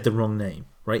 He said the wrong name,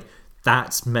 right?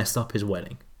 That's messed up his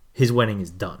wedding. His wedding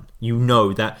is done. You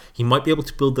know that he might be able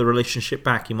to build the relationship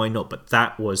back, he might not, but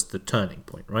that was the turning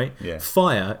point, right? Yeah.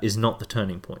 Fire is not the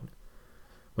turning point.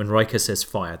 When Riker says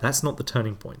fire, that's not the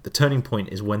turning point. The turning point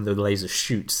is when the laser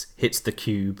shoots, hits the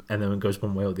cube, and then it goes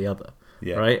one way or the other.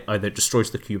 Yeah. Right? Either it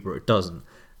destroys the cube or it doesn't.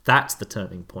 That's the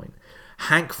turning point.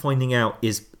 Hank finding out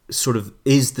is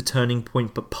the turning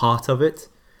point, but part of it.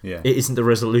 Yeah. It isn't the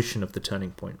resolution of the turning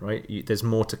point, right? There's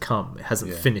more to come. It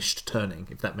hasn't finished turning,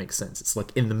 if that makes sense. It's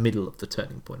like in the middle of the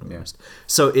turning point almost.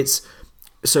 Yeah.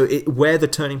 So where the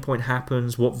turning point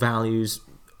happens, what values,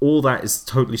 all that is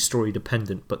totally story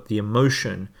dependent, but the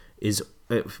emotion is,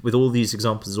 with all these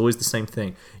examples, is always the same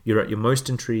thing. You're at your most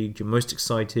intrigued, you're most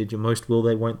excited, you're most will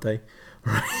they, won't they?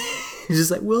 Right? It's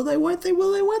just like, will they, won't they,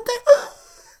 will they, won't they?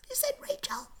 You said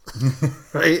Rachel.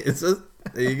 Right?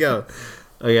 There you go.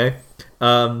 Okay.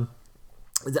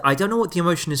 I don't know what the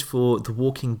emotion is for The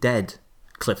Walking Dead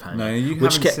cliffhanger. No, you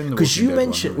haven't seen The Walking Dead. Because you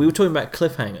mentioned, we were talking about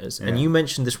cliffhangers, and you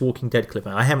mentioned this Walking Dead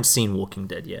cliffhanger. I haven't seen Walking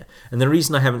Dead yet. And the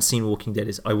reason I haven't seen Walking Dead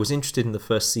is I was interested in the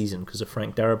first season because of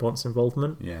Frank Darabont's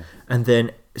involvement. Yeah. And then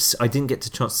I didn't get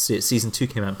the chance to see it. Season 2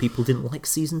 came out and people didn't like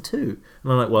Season 2.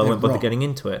 And I'm like, well, I won't bother getting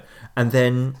into it. And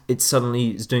then it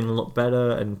suddenly is doing a lot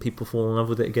better and people fall in love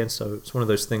with it again. So it's one of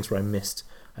those things where I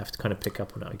have to kind of pick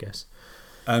up on it, I guess.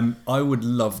 I would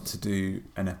love to do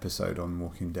an episode on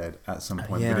Walking Dead at some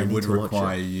point, but it would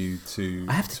require you to.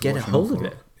 I have to get a hold of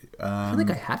it. I don't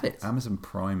think I have it. Amazon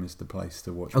Prime is the place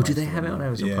to watch. Oh, do they have it on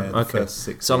Amazon Prime? Okay, first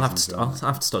 6 so I'll have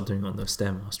to start doing it on the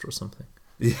Stairmaster or something.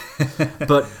 Yeah,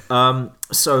 but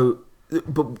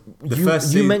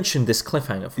you mentioned this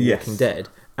cliffhanger for Walking Dead,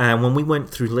 and when we went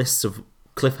through lists of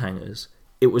cliffhangers,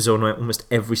 it was on almost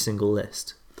every single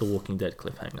list. The Walking Dead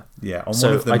cliffhanger. Yeah, on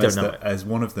one of them as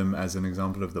one of them as an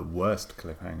example of the worst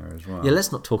cliffhanger as well. Yeah,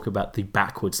 let's not talk about the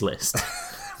backwards list,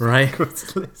 right?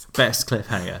 Backwards list. Best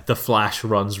cliffhanger. The Flash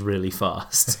runs really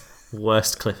fast.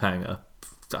 Worst cliffhanger.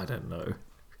 I don't know.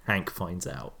 Hank finds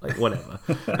out. Like whatever.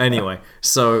 Anyway,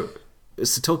 so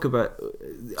talk about.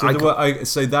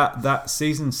 So that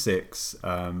season 6,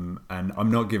 and I'm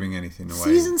not giving anything away.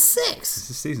 Season 6. This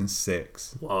is season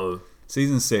 6. Whoa.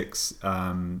 Season 6.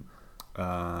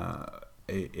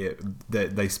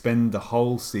 They spend the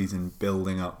whole season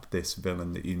building up this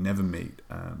villain that you never meet.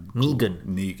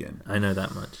 Negan. I know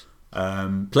that much.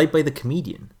 Played by the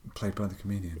comedian.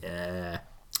 Yeah.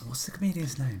 What's the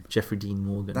comedian's name? Jeffrey Dean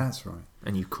Morgan. That's right.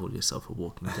 And you call yourself a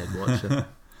Walking Dead watcher.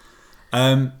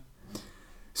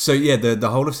 So yeah, the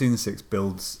whole of season 6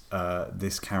 builds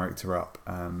this character up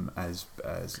as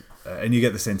and you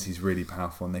get the sense he's really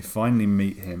powerful. And they finally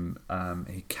meet him.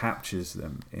 He captures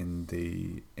them in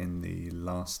the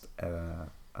last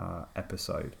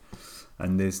episode,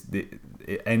 and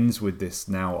it ends with this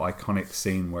now iconic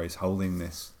scene where he's holding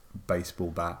this baseball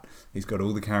bat. He's got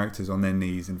all the characters on their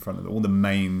knees in front of all the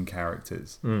main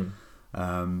characters, and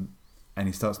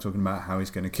he starts talking about how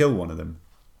he's going to kill one of them.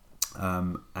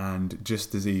 And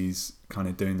just as he's kind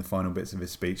of doing the final bits of his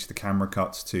speech, the camera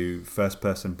cuts to first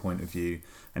person point of view,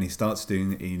 and he starts doing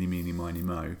the eeny, meeny, miny,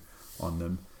 mo on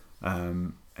them.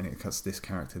 And it cuts this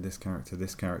character,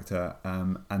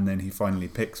 and then he finally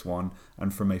picks one,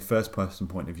 and from a first person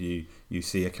point of view, you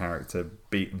see a character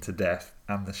beaten to death,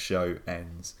 and the show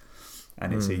ends.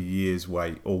 And it's a year's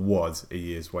wait, or was a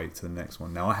year's wait to the next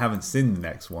one. Now, I haven't seen the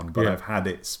next one, but I've had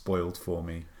it spoiled for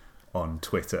me on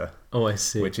Twitter. Oh, I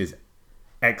see. Which is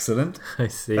Excellent. I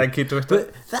see. Thank you, Twitter.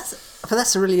 But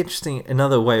that's a really interesting,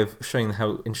 another way of showing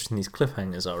how interesting these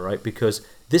cliffhangers are, right? Because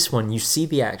this one, you see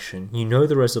the action, you know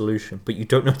the resolution, but you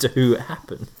don't know to who it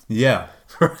happened. Yeah.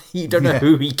 You don't know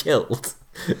who he killed.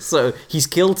 So he's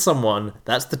killed someone,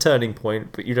 that's the turning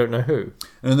point, but you don't know who.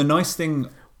 And the nice thing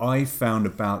I found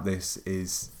about this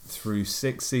is through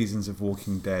 6 seasons of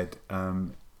Walking Dead,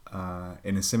 in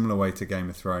a similar way to Game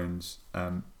of Thrones,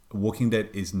 Walking Dead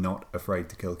is not afraid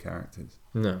to kill characters.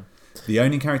 No. The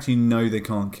only character you know they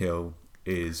can't kill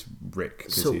is Rick,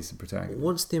 because he's the protagonist.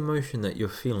 What's the emotion that you're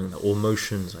feeling? Or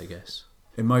emotions, I guess.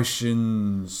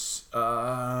 Emotions.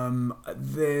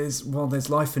 There's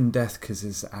life and death because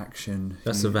there's action.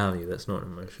 That's a value. That's not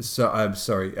an emotion. So I'm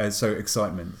sorry. So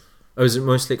excitement. Oh, is it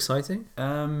mostly exciting?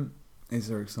 Is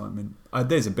there excitement?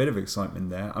 There's a bit of excitement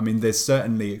there. I mean, there's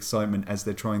certainly excitement as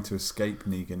they're trying to escape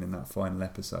Negan in that final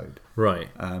episode. Right.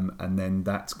 And then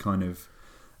that's kind of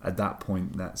at that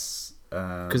point. That's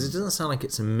because it doesn't sound like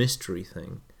it's a mystery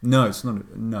thing. No, it's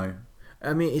not. No.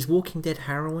 I mean, is Walking Dead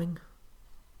harrowing?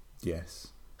 Yes.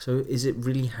 So is it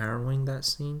really harrowing, that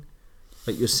scene?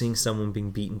 Like you're seeing someone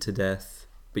being beaten to death,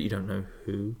 but you don't know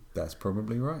who? That's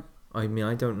probably right. I mean,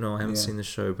 I don't know. I haven't seen the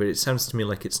show, but it sounds to me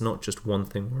like it's not just one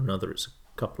thing or another. It's a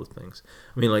couple of things.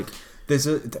 I mean, like there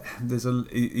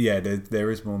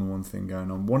is more than one thing going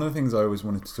on. One of the things I always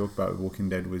wanted to talk about with Walking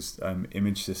Dead was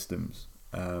image systems.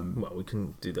 Well, we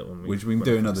can do that one, which we can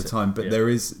do another time. But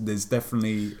there's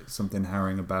definitely something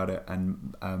harrowing about it,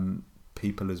 and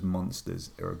people as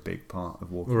monsters are a big part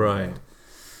of Walking Dead.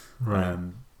 Right.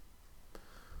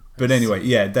 But anyway,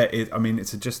 I mean,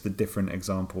 it's just a different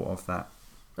example of that.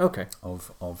 Okay.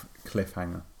 Of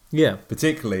cliffhanger. Yeah.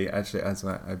 Particularly, actually, as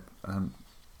I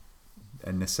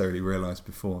necessarily realised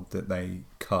before, that they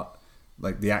cut,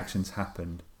 like the actions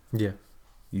happened. Yeah.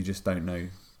 You just don't know.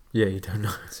 Yeah, you don't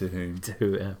know to whom. To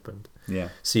who it happened. Yeah.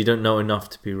 So you don't know enough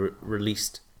to be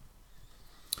released.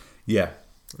 Yeah.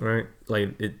 Right,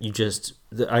 like you just.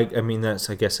 I mean, that's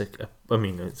I guess. I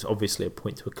mean, it's obviously a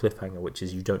point to a cliffhanger, which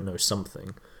is you don't know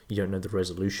something, you don't know the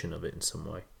resolution of it in some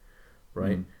way,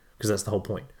 right? Because that's the whole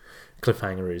point.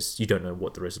 Cliffhanger is you don't know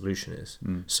what the resolution is.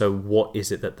 So what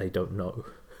is it that they don't know?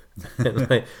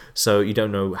 So you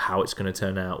don't know how it's going to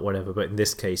turn out, whatever. But in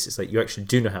this case, it's like you actually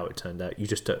do know how it turned out. You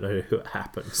just don't know who it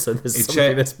happened. So there's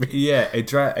something that's been... it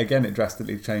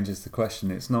drastically changes the question.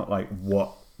 It's not like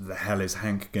what the hell is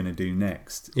Hank going to do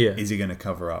next? Yeah. Is he going to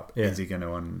cover up? Yeah. Is he going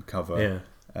to uncover? Yeah.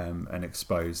 And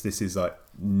expose. This is like,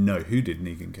 no, who did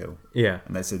Negan kill? Yeah.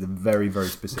 And that's a very, very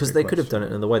specific because they could have done it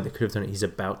another way. They could have done it, he's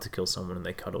about to kill someone and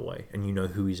they cut away and you know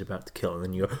who he's about to kill and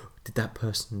then you go, did that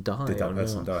person die?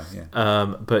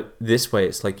 Yeah. But this way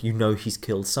it's like you know he's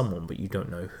killed someone but you don't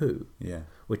know who. Yeah.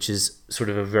 Which is sort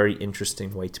of a very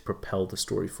interesting way to propel the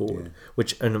story forward. Yeah.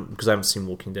 Which, and because I haven't seen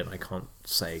Walking Dead, I can't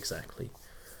say exactly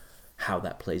how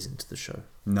that plays into the show.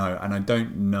 No, and I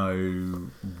don't know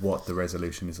what the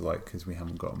resolution is like because we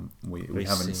haven't we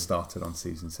haven't started on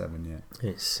season 7 yet.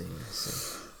 Let's see.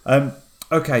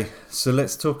 Okay, so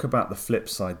let's talk about the flip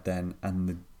side then and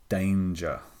the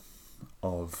danger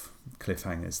of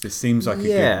cliffhangers. This seems like a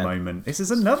good moment. This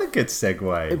is another good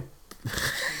segue.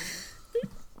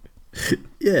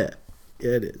 Yeah,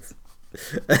 it is.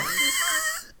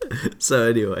 So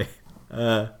anyway,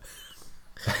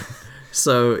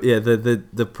 so yeah,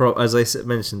 as I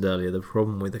mentioned earlier, the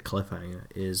problem with the cliffhanger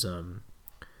is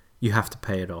you have to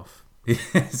pay it off.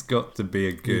 It's got to be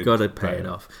a good. You got to pay it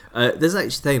off. There's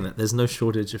actually saying that there's no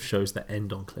shortage of shows that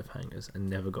end on cliffhangers and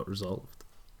never got resolved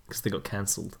because they got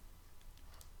cancelled.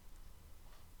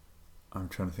 I'm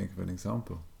trying to think of an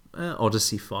example.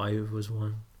 Odyssey 5 was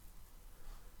one.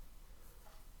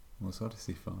 What's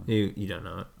Odyssey 5? You don't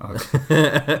know it.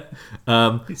 Okay.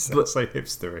 You sound so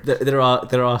hipstery. There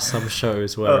are some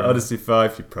shows where Odyssey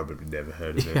 5, you've probably never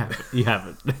heard of it. You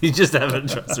haven't. You just haven't.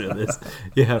 Trust me on this.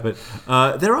 You haven't.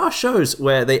 There are shows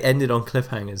where they ended on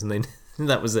cliffhangers and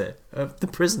that was it. The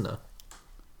Prisoner.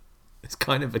 It's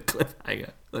kind of a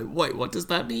cliffhanger. Like, wait, what does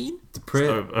that mean?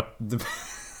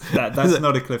 That's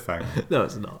not a cliffhanger. No,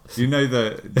 it's not. Do you know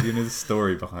the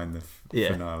story behind the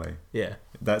finale? Yeah.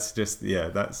 That's just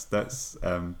that's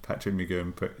Patrick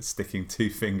McGowan sticking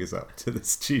 2 fingers up to the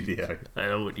studio. I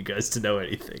don't want you guys to know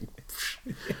anything.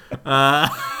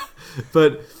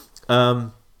 But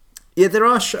there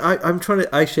are. I'm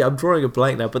drawing a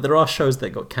blank now. But there are shows that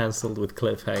got cancelled with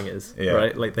cliffhangers,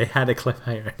 right? Like they had a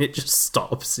cliffhanger and it just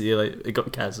stops. You're like, it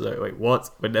got cancelled. Wait, what?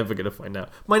 We're never gonna find out.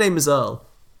 My name is Earl.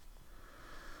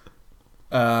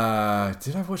 Did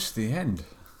I watch the end?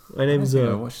 My name's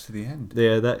Earl. I watched to the end.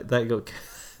 Yeah, that got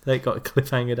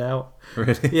cliffhangered out.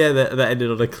 Really? Yeah, that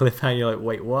ended on a cliffhanger. You're like,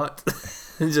 wait, what?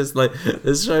 Just like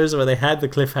there's shows where they had the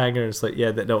cliffhanger and it's like,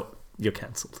 yeah, no, you're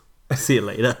cancelled. See you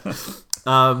later.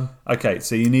 Okay,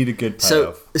 so you need a good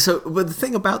payoff. But the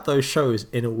thing about those shows,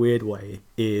 in a weird way,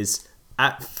 is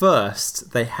at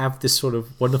first they have this sort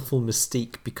of wonderful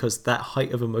mystique because that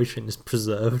height of emotion is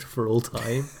preserved for all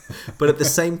time. But at the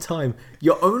same time,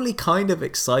 you're only kind of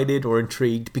excited or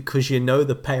intrigued because you know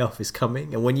the payoff is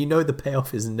coming, and when you know the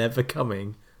payoff is never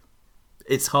coming,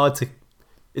 it's hard to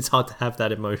have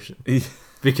that emotion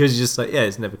because you're just like, yeah,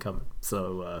 it's never coming.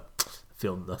 So I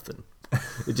feel nothing.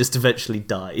 It just eventually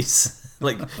dies,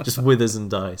 like just withers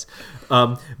and dies.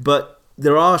 But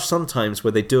there are some times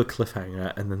where they do a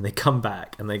cliffhanger and then they come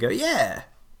back and they go, yeah,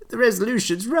 the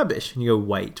resolution's rubbish. And you go,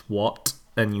 wait, what?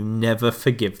 And you never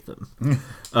forgive them.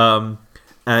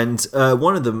 And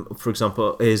one of them, for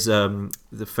example, is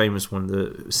the famous one,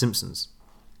 The Simpsons.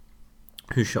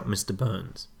 Who Shot Mr.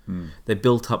 Burns? They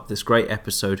built up this great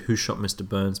episode, Who Shot Mr.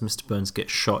 Burns? Mr. Burns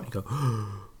gets shot. And you go,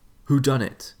 who done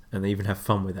it? And they even have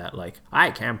fun with that. Like,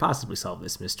 I can't possibly solve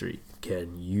this mystery.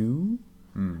 Can you?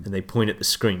 And they point at the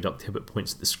screen. Dr. Hibbert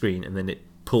points at the screen, and then it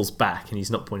pulls back, and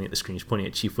he's not pointing at the screen. He's pointing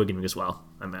at Chief Wiggum and goes, well,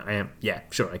 I am. Yeah,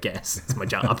 sure, I guess. It's my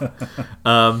job.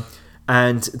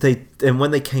 And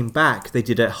when they came back, they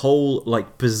did a whole,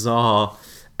 like, bizarre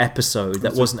episode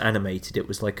that wasn't animated. It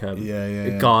was like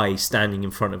a guy standing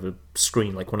in front of a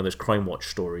screen, like one of those Crime Watch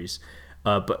stories,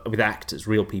 but with actors,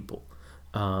 real people.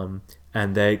 And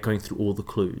they're going through all the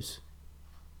clues.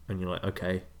 And you're like,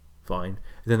 okay, fine.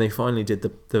 And then they finally did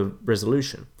the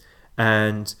resolution.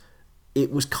 And it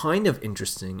was kind of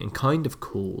interesting and kind of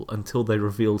cool until they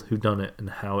revealed who done it and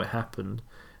how it happened.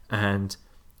 And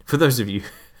for those of you...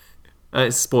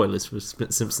 it's spoilers for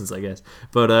Simpsons, I guess.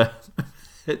 But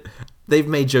they've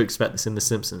made jokes about this in The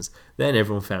Simpsons. Then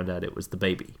everyone found out it was the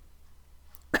baby.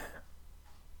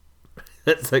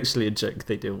 That's actually a joke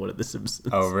they do on one of The Simpsons.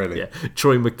 Oh, really? Yeah.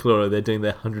 Troy McClure, they're doing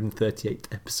their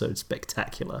 138th episode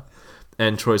spectacular.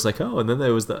 And Troy's like, oh, and then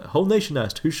there was the whole nation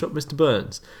asked, who shot Mr.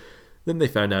 Burns? Then they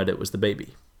found out it was the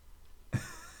baby.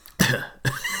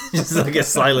 Just like a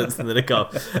silence and then a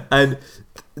cough. And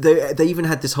they even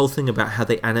had this whole thing about how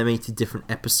they animated different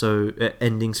episode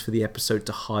endings for the episode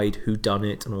to hide who done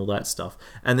it and all that stuff.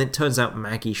 And then it turns out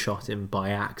Maggie shot him by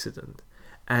accident.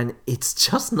 And it's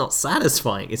just not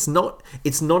satisfying. It's not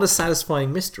a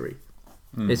satisfying mystery.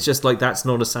 It's just like, that's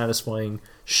not a satisfying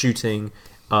shooting.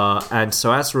 And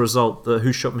so as a result, the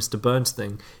Who Shot Mr. Burns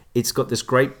thing, it's got this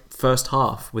great first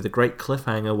half with a great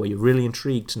cliffhanger where you're really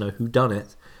intrigued to know who done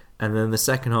it. And then the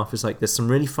second half is like, there's some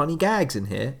really funny gags in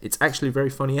here. It's actually a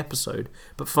very funny episode.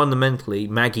 But fundamentally,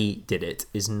 Maggie did it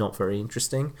is not very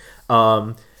interesting.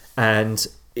 And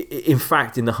in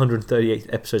fact, in the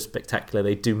 138th episode Spectacular,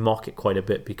 they do mock it quite a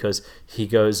bit because he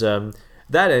goes,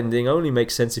 that ending only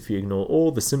makes sense if you ignore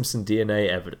all the Simpson DNA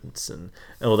evidence and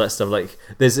all that stuff. Like,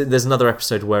 there's another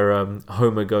episode where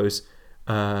Homer goes,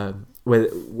 where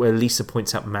Lisa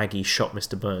points out Maggie shot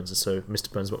Mr. Burns, and so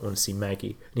Mr. Burns won't want to see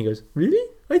Maggie. And he goes, really?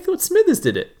 I thought Smithers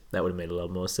did it. That would have made a lot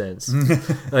more sense.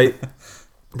 Like,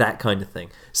 that kind of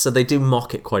thing. So they do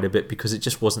mock it quite a bit because it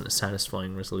just wasn't a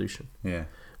satisfying resolution. Yeah.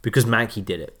 Because Maggie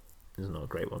did it. It's not a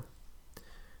great one.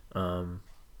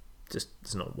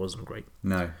 Wasn't great.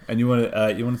 No. And you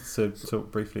wanted to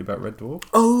talk briefly about Red Dwarf?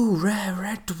 Oh,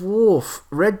 Red Dwarf.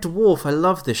 Red Dwarf. I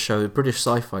love this show. A British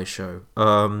sci-fi show.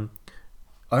 I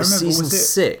remember season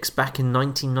 6 back in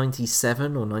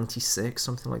 1997 or 96,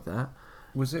 something like that.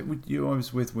 Was it you I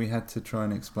was with? We had to try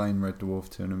and explain Red Dwarf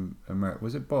to an American.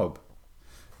 Was it Bob?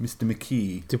 Mr.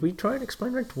 McKee. Did we try and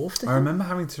explain Red Dwarf to him? I remember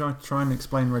having to try and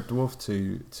explain Red Dwarf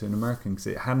to an American because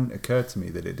it hadn't occurred to me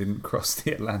that it didn't cross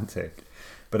the Atlantic.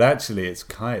 But actually, it's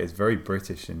very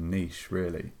British and niche,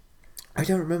 really. I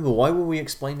don't remember. Why were we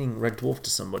explaining Red Dwarf to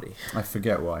somebody? I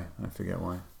forget why.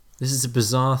 This is a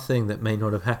bizarre thing that may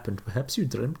not have happened. Perhaps you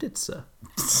dreamt it, sir.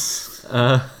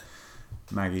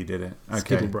 Maggie did it.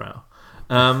 Okay. Skittlebrow.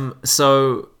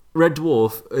 So Red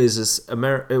Dwarf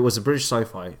it was a British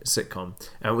sci-fi sitcom,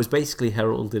 and it was basically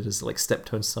heralded as like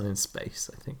Steptoe's Son in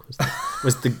Space, I think was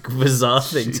the bizarre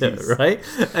thing to it, right?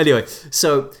 Anyway,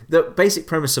 so the basic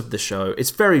premise of the show,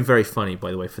 it's very, very funny,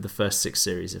 by the way, for the first 6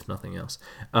 series, if nothing else,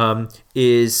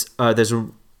 is there's a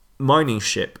mining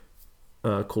ship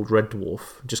called Red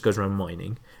Dwarf, just goes around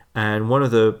mining, and one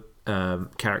of the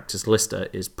characters, Lister,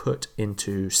 is put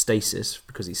into stasis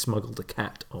because he smuggled a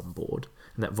cat on board,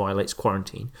 and that violates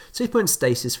quarantine. So he's put in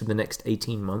stasis for the next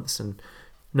 18 months and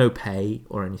no pay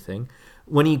or anything.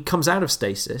 When he comes out of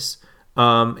stasis,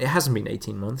 it hasn't been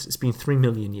 18 months, it's been 3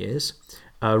 million years.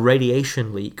 A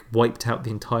radiation leak wiped out the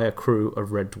entire crew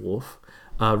of Red Dwarf.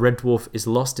 Red Dwarf is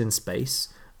lost in space.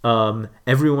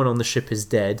 Everyone on the ship is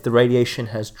dead. The radiation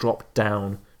has dropped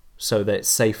down so that it's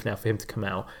safe now for him to come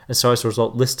out. And so as a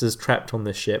result, Lister's trapped on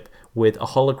this ship with a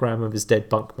hologram of his dead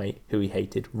bunkmate, who he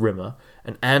hated, Rimmer,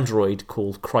 an android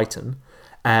called Crichton,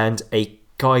 and a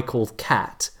guy called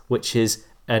Cat, which is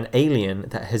an alien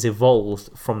that has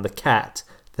evolved from the cat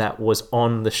that was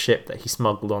on the ship that he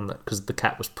smuggled on, because the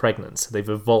cat was pregnant. So they've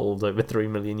evolved over 3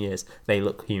 million years. They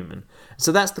look human.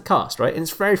 So that's the cast, right? And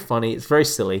it's very funny. It's very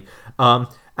silly. And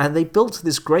they built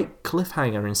this great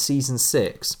cliffhanger in season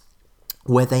 6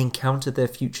 where they encounter their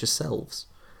future selves.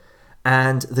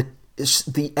 And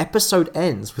the episode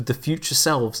ends with the future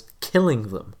selves killing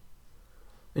them.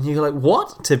 And you're like,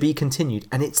 what? To be continued.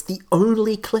 And it's the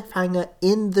only cliffhanger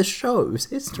in the show's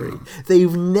history.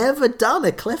 They've never done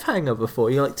a cliffhanger before.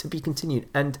 You're like, to be continued.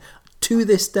 And to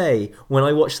this day, when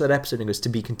I watch that episode and it goes to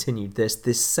be continued, there's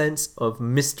this sense of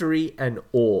mystery and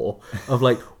awe of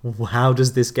like, how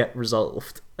does this get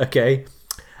resolved? Okay?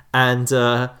 And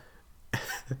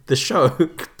the show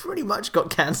pretty much got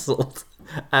cancelled.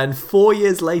 And 4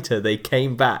 years later, they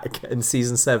came back in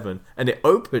season 7. And it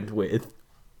opened with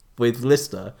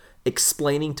Lister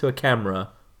explaining to a camera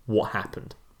what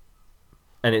happened.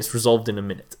 And it's resolved in a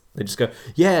minute. They just go,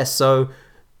 yeah, so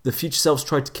the future selves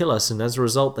tried to kill us, and as a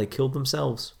result, they killed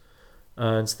themselves.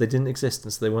 And so they didn't exist,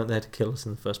 and so they weren't there to kill us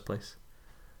in the first place.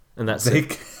 And that's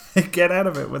it. They get out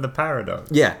of it with a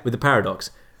paradox. Yeah, with the paradox.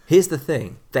 Here's the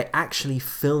thing. They actually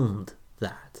filmed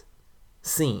that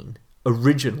scene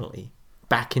originally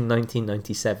back in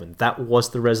 1997. That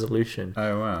was the resolution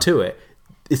to it.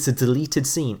 It's a deleted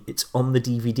scene. It's on the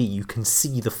DVD. You can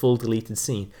see the full deleted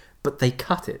scene. But they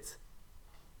cut it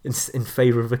in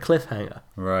favour of a cliffhanger.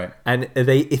 Right. And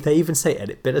they even say, and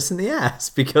it bit us in the ass.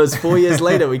 Because 4 years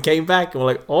later, we came back and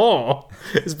we're like, oh,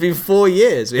 it's been 4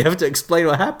 years. We have to explain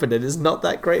what happened. And it's not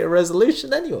that great a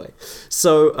resolution anyway.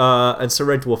 So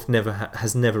Red Dwarf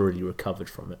has never really recovered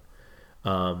from it.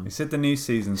 You said the new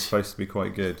season's supposed to be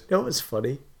quite good. You know what's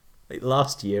funny? Like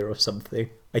last year or something,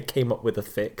 I came up with a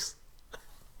fix.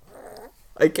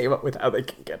 I came up with how they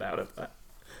can get out of that.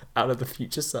 Out of the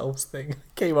future selves thing. I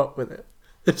came up with it.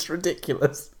 It's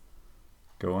ridiculous.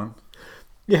 Go on.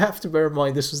 You have to bear in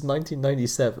mind this was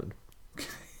 1997.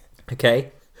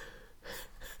 Okay?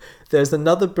 There's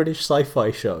another British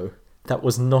sci-fi show that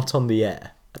was not on the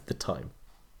air at the time.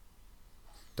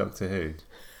 Doctor Who.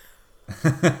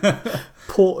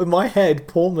 In my head,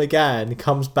 Paul McGann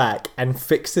comes back and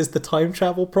fixes the time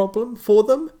travel problem for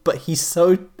them, but he's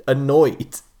so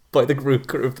annoyed by the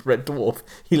group of the Red Dwarf,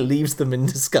 he leaves them in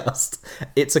disgust.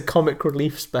 It's a comic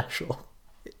relief special.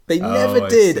 They never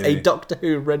did a Doctor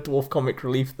Who Red Dwarf comic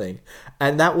relief thing.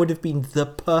 And that would have been the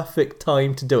perfect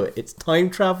time to do it. It's time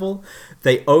travel.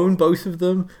 They own both of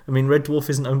them. I mean, Red Dwarf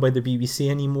isn't owned by the BBC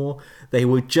anymore. They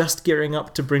were just gearing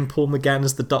up to bring Paul McGann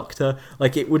as the Doctor.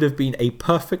 Like, it would have been a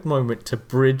perfect moment to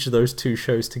bridge those two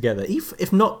shows together.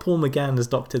 If not Paul McGann as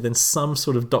Doctor, then some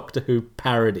sort of Doctor Who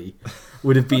parody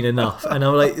would have been enough. And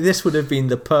I'm like, this would have been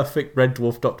the perfect Red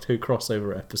Dwarf Doctor Who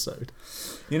crossover episode.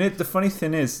 You know, the funny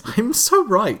thing is... I'm so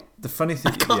right. The funny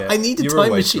thing... I need a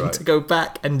time machine to go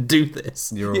back and do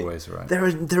this. You're always right.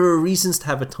 There are reasons to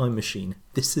have a time machine.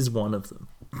 This is one of them.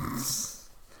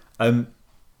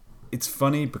 It's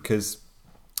funny because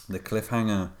the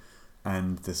cliffhanger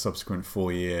and the subsequent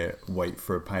 4-year wait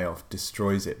for a payoff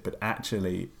destroys it. But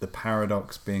actually, the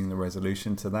paradox being the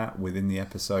resolution to that within the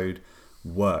episode...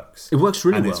 works. It works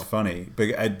really well. And it's funny.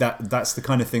 But that's the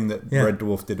kind of thing that Red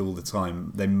Dwarf did all the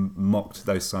time. They mocked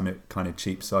those kind of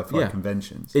cheap sci-fi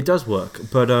conventions. It does work,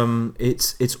 but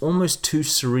it's almost too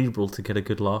cerebral to get a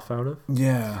good laugh out of.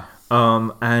 Yeah.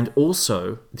 And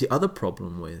also, the other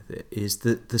problem with it is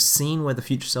that the scene where the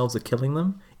future selves are killing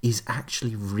them is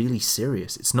actually really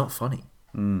serious. It's not funny.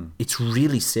 It's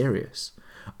really serious.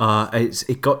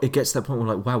 It gets to that point where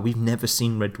we're like, wow, we've never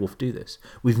seen Red Dwarf do this.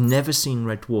 We've never seen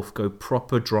Red Dwarf go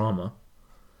proper drama.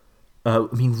 I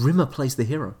mean, Rimmer plays the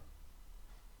hero.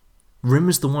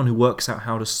 Rimmer's the one who works out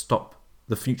how to stop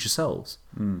the future selves,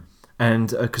 and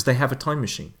because they have a time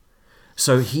machine.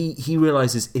 So he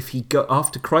realizes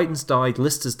after Crichton's died,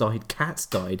 Lister's died, Cat's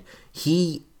died,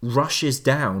 he rushes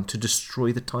down to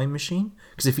destroy the time machine.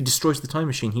 Because if he destroys the time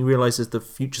machine, he realizes the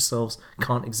future selves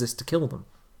can't exist to kill them.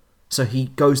 So he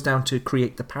goes down to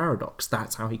create the paradox.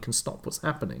 That's how he can stop what's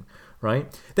happening, right?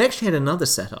 They actually had another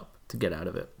setup to get out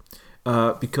of it.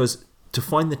 Because to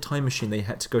find the time machine, they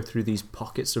had to go through these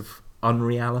pockets of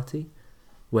unreality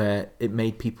where it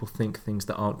made people think things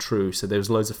that aren't true. So there was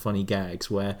loads of funny gags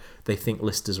where they think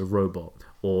Lister's a robot,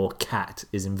 or Cat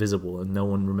is invisible and no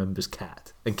one remembers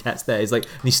Cat. And Cat's there, he's like,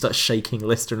 and he starts shaking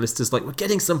Lister, and Lister's like, we're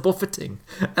getting some buffeting.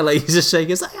 And like, he's just shaking,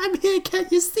 he's like, I'm here,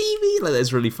 can't you see me? Like,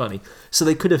 that's really funny. So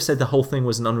they could have said the whole thing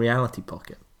was an unreality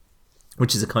pocket,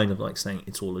 which is a kind of like saying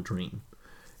it's all a dream.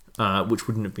 Which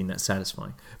wouldn't have been that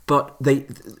satisfying. But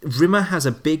Rimmer has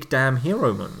a big damn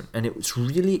hero moment, and it's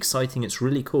really exciting, it's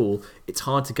really cool. It's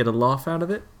hard to get a laugh out of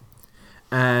it.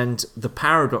 And the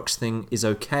paradox thing is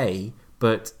okay,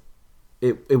 but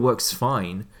it works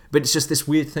fine. But it's just this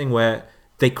weird thing where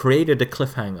they created a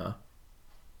cliffhanger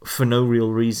for no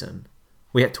real reason.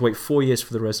 We had to wait 4 years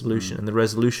for the resolution, and the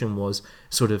resolution was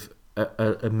sort of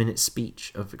a minute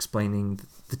speech of explaining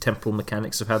the temporal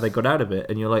mechanics of how they got out of it.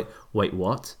 And you're like, wait,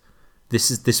 what?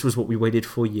 This was what we waited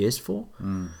 4 years for?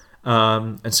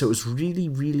 And so it was really,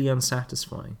 really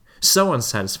unsatisfying. So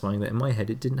unsatisfying that in my head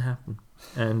it didn't happen.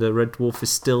 And Red Dwarf is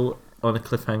still on a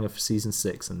cliffhanger for season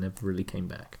 6 and never really came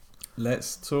back.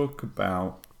 Let's talk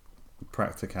about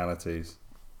practicalities.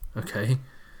 Okay.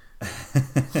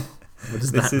 What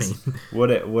does that mean?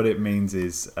 What it means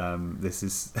is this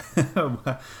is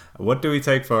what do we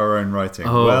take for our own writing?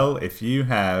 Oh. Well, if you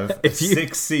have a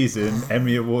 6-season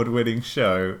Emmy Award winning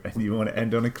show and you want to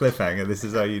end on a cliffhanger, this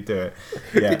is how you do it.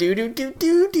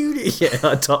 Yeah,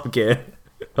 our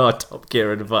Top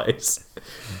Gear advice.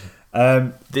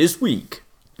 This week,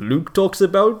 Luke talks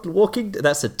about walking.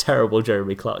 That's a terrible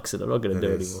Jeremy Clarkson. I'm not going to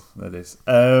do it anymore. That is.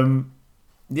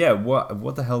 Yeah,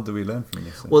 what the hell do we learn from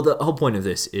this? Well, the whole point of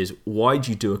this is, why do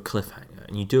you do a cliffhanger?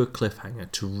 And you do a cliffhanger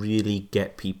to really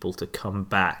get people to come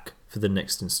back for the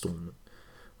next installment,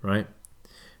 right?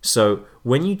 So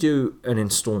when you do an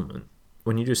installment,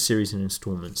 when you do a series in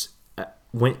installments,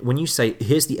 when you say,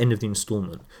 here's the end of the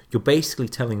installment, you're basically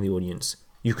telling the audience,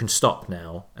 you can stop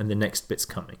now and the next bit's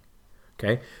coming,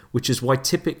 okay? Which is why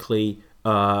typically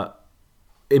a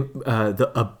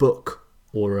book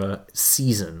or a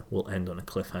season will end on a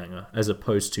cliffhanger as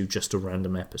opposed to just a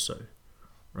random episode,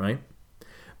 right?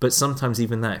 But sometimes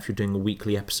even that, if you're doing a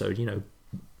weekly episode,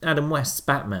 Adam West's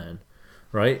Batman,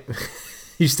 right?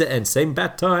 Used to end same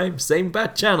bat time, same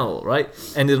bat channel, right?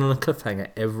 Ended on a cliffhanger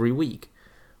every week.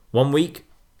 1 week,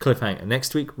 cliffhanger.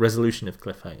 Next week, resolution of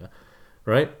cliffhanger,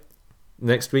 right?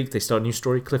 Next week, they start a new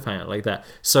story, cliffhanger, like that.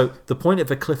 So the point of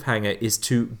a cliffhanger is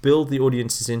to build the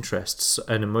audience's interests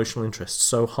and emotional interest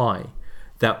so high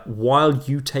that while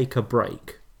you take a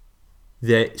break,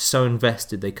 they're so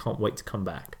invested they can't wait to come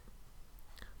back.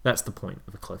 That's the point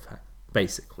of a cliffhanger,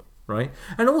 basically, right?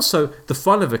 And also, the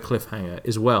fun of a cliffhanger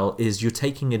as well is you're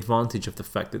taking advantage of the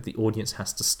fact that the audience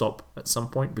has to stop at some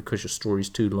point because your story's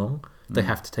too long. They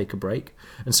have to take a break.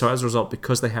 And so as a result,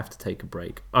 because they have to take a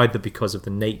break, either because of the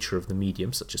nature of the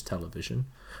medium, such as television,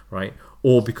 right,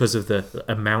 or because of the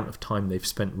amount of time they've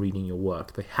spent reading your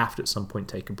work, they have to at some point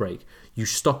take a break. You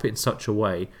stop it in such a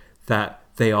way that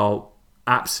they are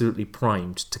absolutely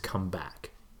primed to come back,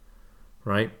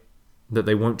 right? That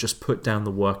they won't just put down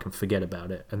the work and forget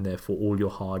about it, and therefore all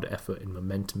your hard effort in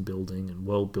momentum building and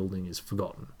world building is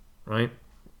forgotten, right?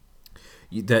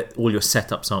 That all your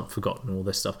setups aren't forgotten, all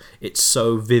this stuff. It's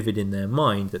so vivid in their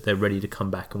mind that they're ready to come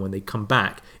back, and when they come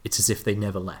back, it's as if they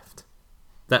never left.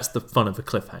 That's the fun of a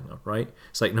cliffhanger, right?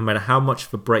 It's like no matter how much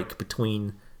of a break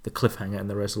between the cliffhanger and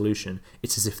the resolution,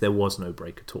 it's as if there was no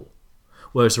break at all.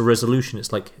 Whereas a resolution,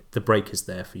 it's like the break is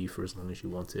there for you for as long as you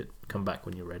want it. Come back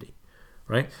when you're ready,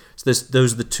 right? So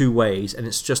those are the two ways, and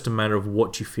it's just a matter of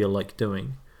what you feel like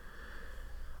doing.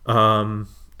 And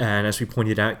as we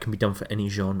pointed out, it can be done for any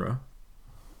genre.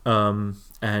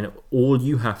 And all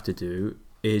you have to do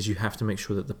is you have to make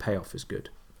sure that the payoff is good.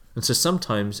 And so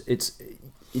sometimes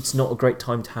it's not a great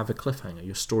time to have a cliffhanger.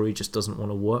 Your story just doesn't want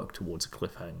to work towards a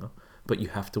cliffhanger, but you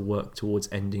have to work towards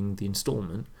ending the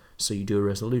installment, so you do a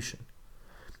resolution.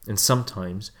 And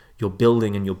sometimes you're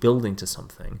building to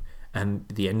something, and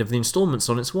the end of the installment's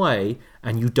on its way,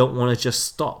 and you don't want to just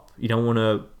stop. You don't want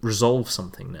to resolve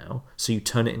something now, so you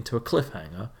turn it into a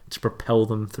cliffhanger to propel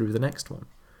them through the next one,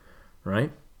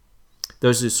 right?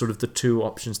 Those are sort of the two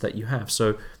options that you have.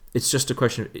 So it's just a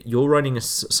question of, you're writing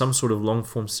some sort of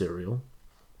long-form serial,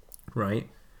 right?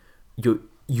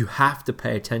 You have to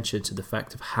pay attention to the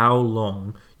fact of how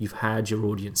long you've had your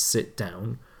audience sit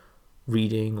down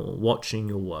reading or watching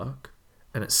your work,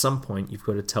 and at some point you've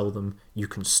got to tell them you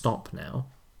can stop now.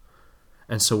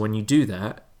 And so when you do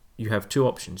that, you have two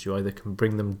options. You either can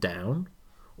bring them down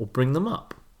or bring them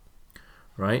up,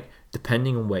 right?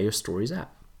 Depending on where your story's at.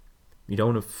 You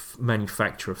don't want to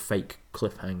manufacture a fake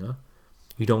cliffhanger.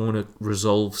 You don't want to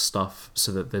resolve stuff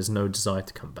so that there's no desire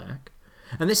to come back.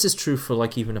 And this is true for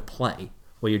like even a play,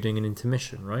 where you're doing an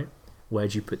intermission, right? Where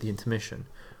do you put the intermission?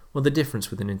 Well, the difference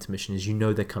with an intermission is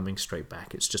they're coming straight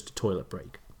back. It's just a toilet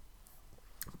break.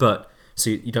 But so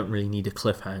you don't really need a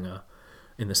cliffhanger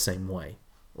in the same way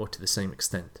or to the same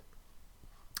extent.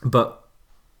 But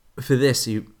for this,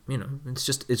 it's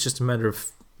just a matter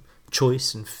of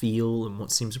choice and feel and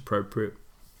what seems appropriate.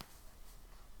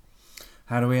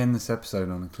 How do we end this episode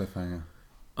on a cliffhanger?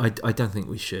 I don't think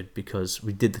we should, because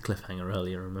we did the cliffhanger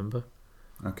earlier, remember?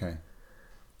 Okay.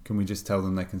 Can we just tell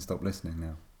them they can stop listening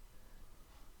now?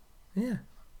 Yeah.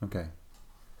 Okay.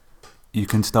 You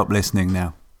can stop listening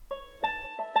now.